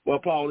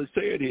 What Paul has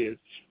said is,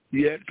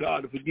 he asked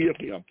God to forgive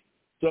him.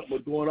 Something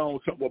was going on,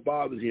 something was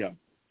bothering him.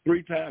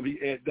 3 times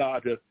he asked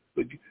God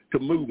to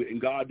move it,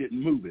 and God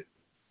didn't move it.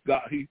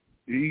 God, he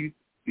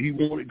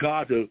wanted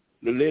God to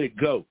let it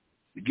go,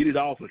 to get it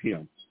off of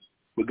him.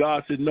 But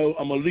God said, no,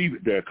 I'm going to leave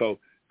it there because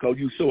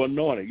you're so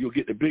anointed. You'll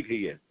get the big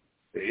head.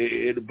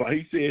 But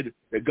he said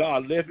that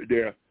God left it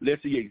there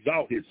lest he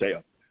exalt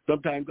himself.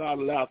 Sometimes God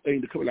allows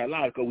things to come in our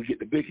lives because we get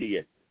the big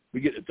head.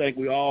 We get to think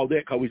we all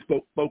that because we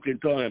spoke in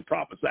tongues and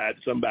prophesied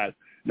to somebody.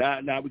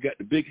 Now we got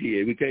the big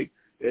head. We can't.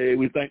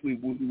 We think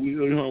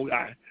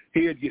our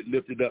head get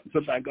lifted up. And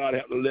sometimes God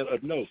has to let us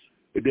know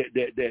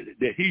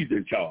that He's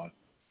in charge.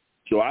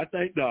 So I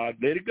thank God.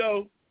 Let it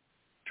go.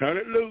 Turn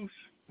it loose.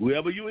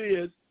 Whoever you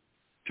is,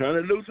 turn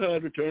it loose,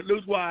 husband. Turn it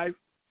loose, wife.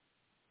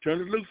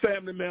 Turn it loose,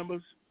 family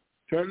members.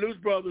 Turn it loose,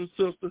 brother and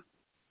sister.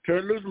 Turn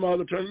it loose,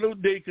 mother. Turn it loose,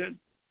 deacon.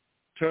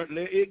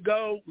 Let it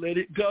go. Let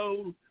it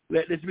go.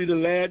 Let this be the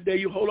last day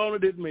you hold on to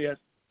this mess.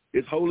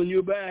 It's holding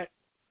you back.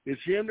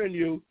 It's hindering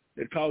you.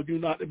 It caused you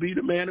not to be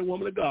the man and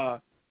woman of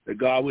God that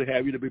God would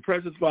have you to be.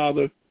 Precious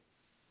Father,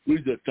 we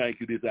just thank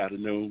you this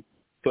afternoon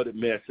for the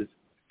message,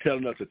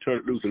 telling us to turn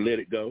it loose and let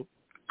it go.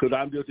 Because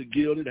I'm just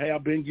guilty,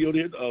 have been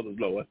guilty as others,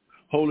 Lord,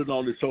 holding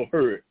on to so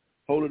hurt,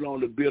 holding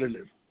on to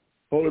bitterness,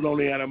 holding on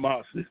to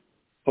animosity,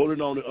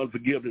 holding on to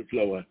unforgiveness,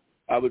 Lord.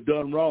 I was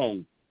done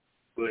wrong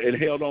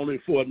and held on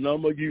it for a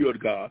number of years,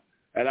 God,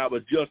 and I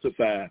was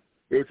justified.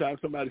 Every time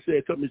somebody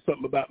said to me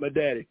something about my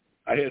daddy,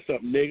 I had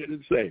something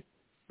negative to say.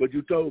 But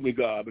you told me,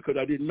 God, because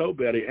I didn't know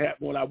better. It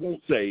happened when I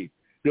wasn't saved.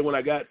 Then when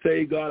I got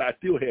saved, God, I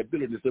still had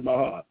bitterness in my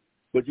heart.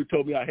 But you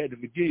told me I had to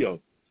forgive.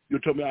 You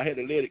told me I had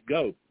to let it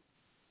go.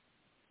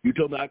 You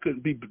told me I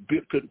couldn't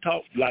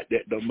talk like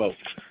that no more.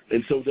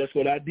 And so that's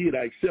what I did.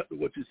 I accepted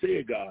what you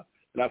said, God.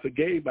 And I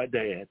forgave my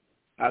dad.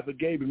 I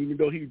forgave him, even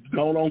though he's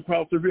gone on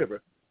across the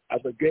river. I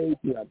forgave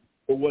him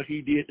for what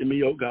he did to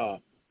me, oh God.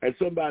 And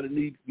somebody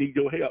needs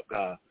your help,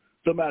 God.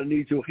 Somebody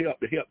needs your help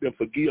to help them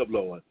forgive,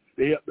 Lord.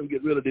 To help them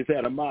get rid of this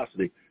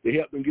animosity. To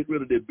help them get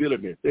rid of this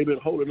bitterness. They've been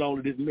holding on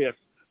to this mess,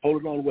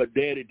 holding on to what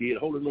daddy did,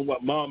 holding on to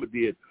what mama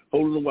did,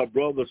 holding on to what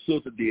brother or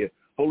sister did,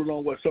 holding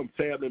on to what some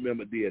family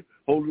member did,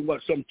 holding on to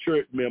what some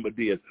church member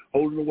did,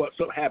 holding on to what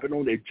something happened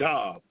on their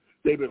job.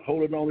 They've been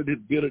holding on to this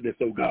bitterness,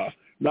 oh God,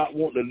 not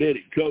wanting to let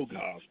it go,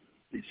 God.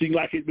 It seems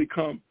like it's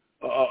become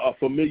a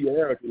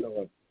familiarity,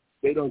 Lord.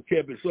 They don't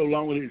kept it so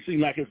long, and it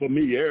seems like it's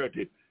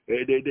familiarity.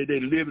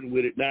 They're living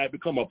with it. Now it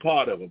become a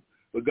part of them.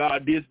 But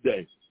God, this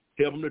day,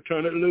 help them to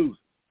turn it loose.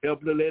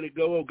 Help them to let it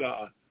go, oh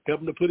God.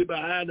 Help them to put it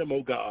behind them,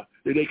 oh God,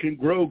 that they can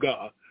grow,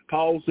 God.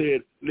 Paul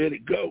said, let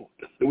it go,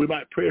 that we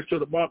might press to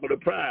the mark of the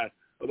prize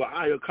of a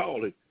higher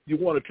calling. You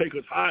want to take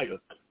us higher.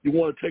 You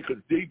want to take us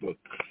deeper.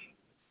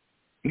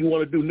 You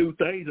want to do new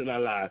things in our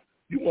lives.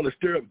 You want to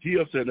stir up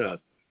gifts in us.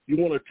 You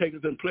want to take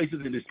us in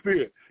places in the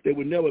spirit that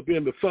we've never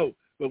been before,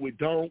 but we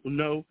don't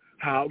know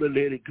how to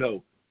let it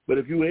go. But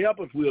if you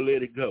help us, we'll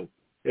let it go.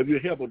 If you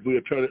help us,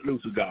 we'll turn it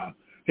loose, God.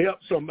 Help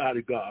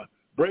somebody, God.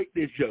 Break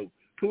this yoke.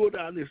 Pull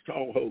down this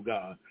stronghold,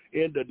 God,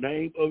 in the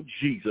name of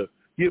Jesus.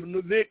 Give them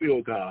the victory,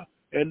 oh God,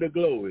 and the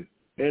glory,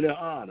 and the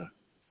honor,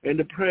 and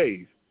the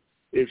praise.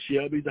 It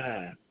shall be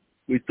thine.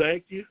 We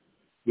thank you,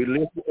 we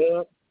lift you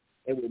up,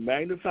 and we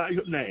magnify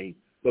your name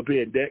for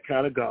being that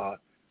kind of God.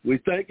 We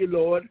thank you,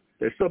 Lord,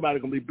 that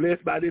somebody's going to be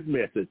blessed by this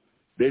message.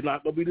 They're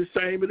not going to be the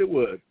same as it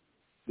was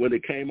when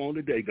it came on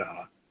today,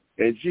 God.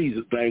 In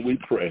Jesus' name we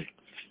pray.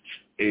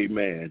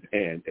 Amen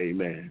and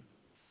amen.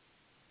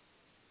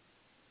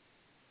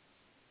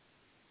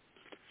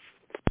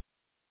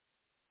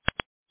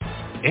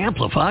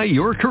 Amplify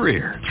your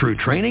career through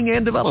training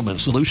and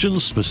development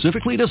solutions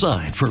specifically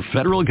designed for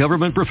federal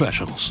government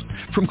professionals.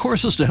 From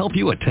courses to help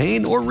you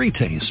attain or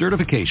retain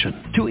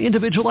certification, to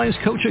individualized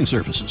coaching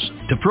services,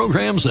 to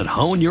programs that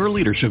hone your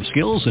leadership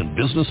skills and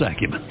business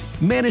acumen,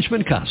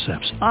 Management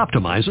Concepts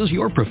optimizes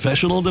your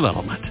professional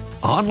development.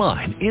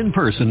 Online, in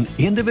person,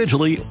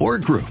 individually, or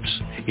groups,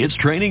 it's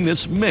training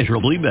that's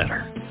measurably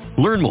better.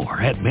 Learn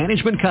more at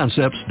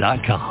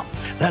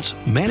managementconcepts.com. That's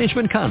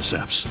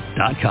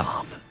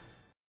managementconcepts.com.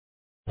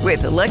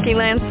 With the Lucky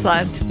Land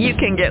Slots, you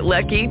can get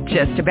lucky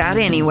just about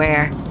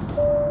anywhere.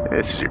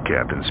 This is your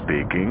captain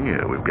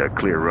speaking. We've got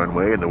clear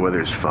runway and the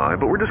weather's fine,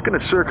 but we're just going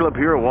to circle up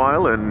here a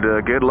while and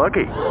get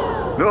lucky.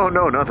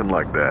 No, nothing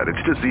like that.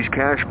 It's just these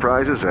cash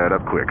prizes add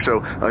up quick. So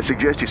I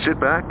suggest you sit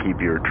back,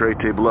 keep your tray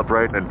table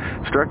upright, and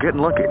start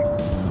getting lucky.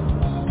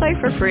 Play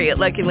for free at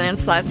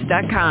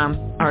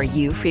LuckyLandSlots.com. Are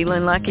you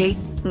feeling lucky?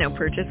 No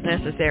purchase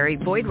necessary.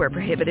 Void where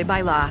prohibited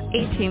by law.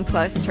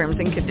 18+ terms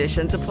and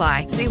conditions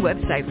apply. See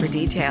website for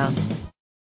details.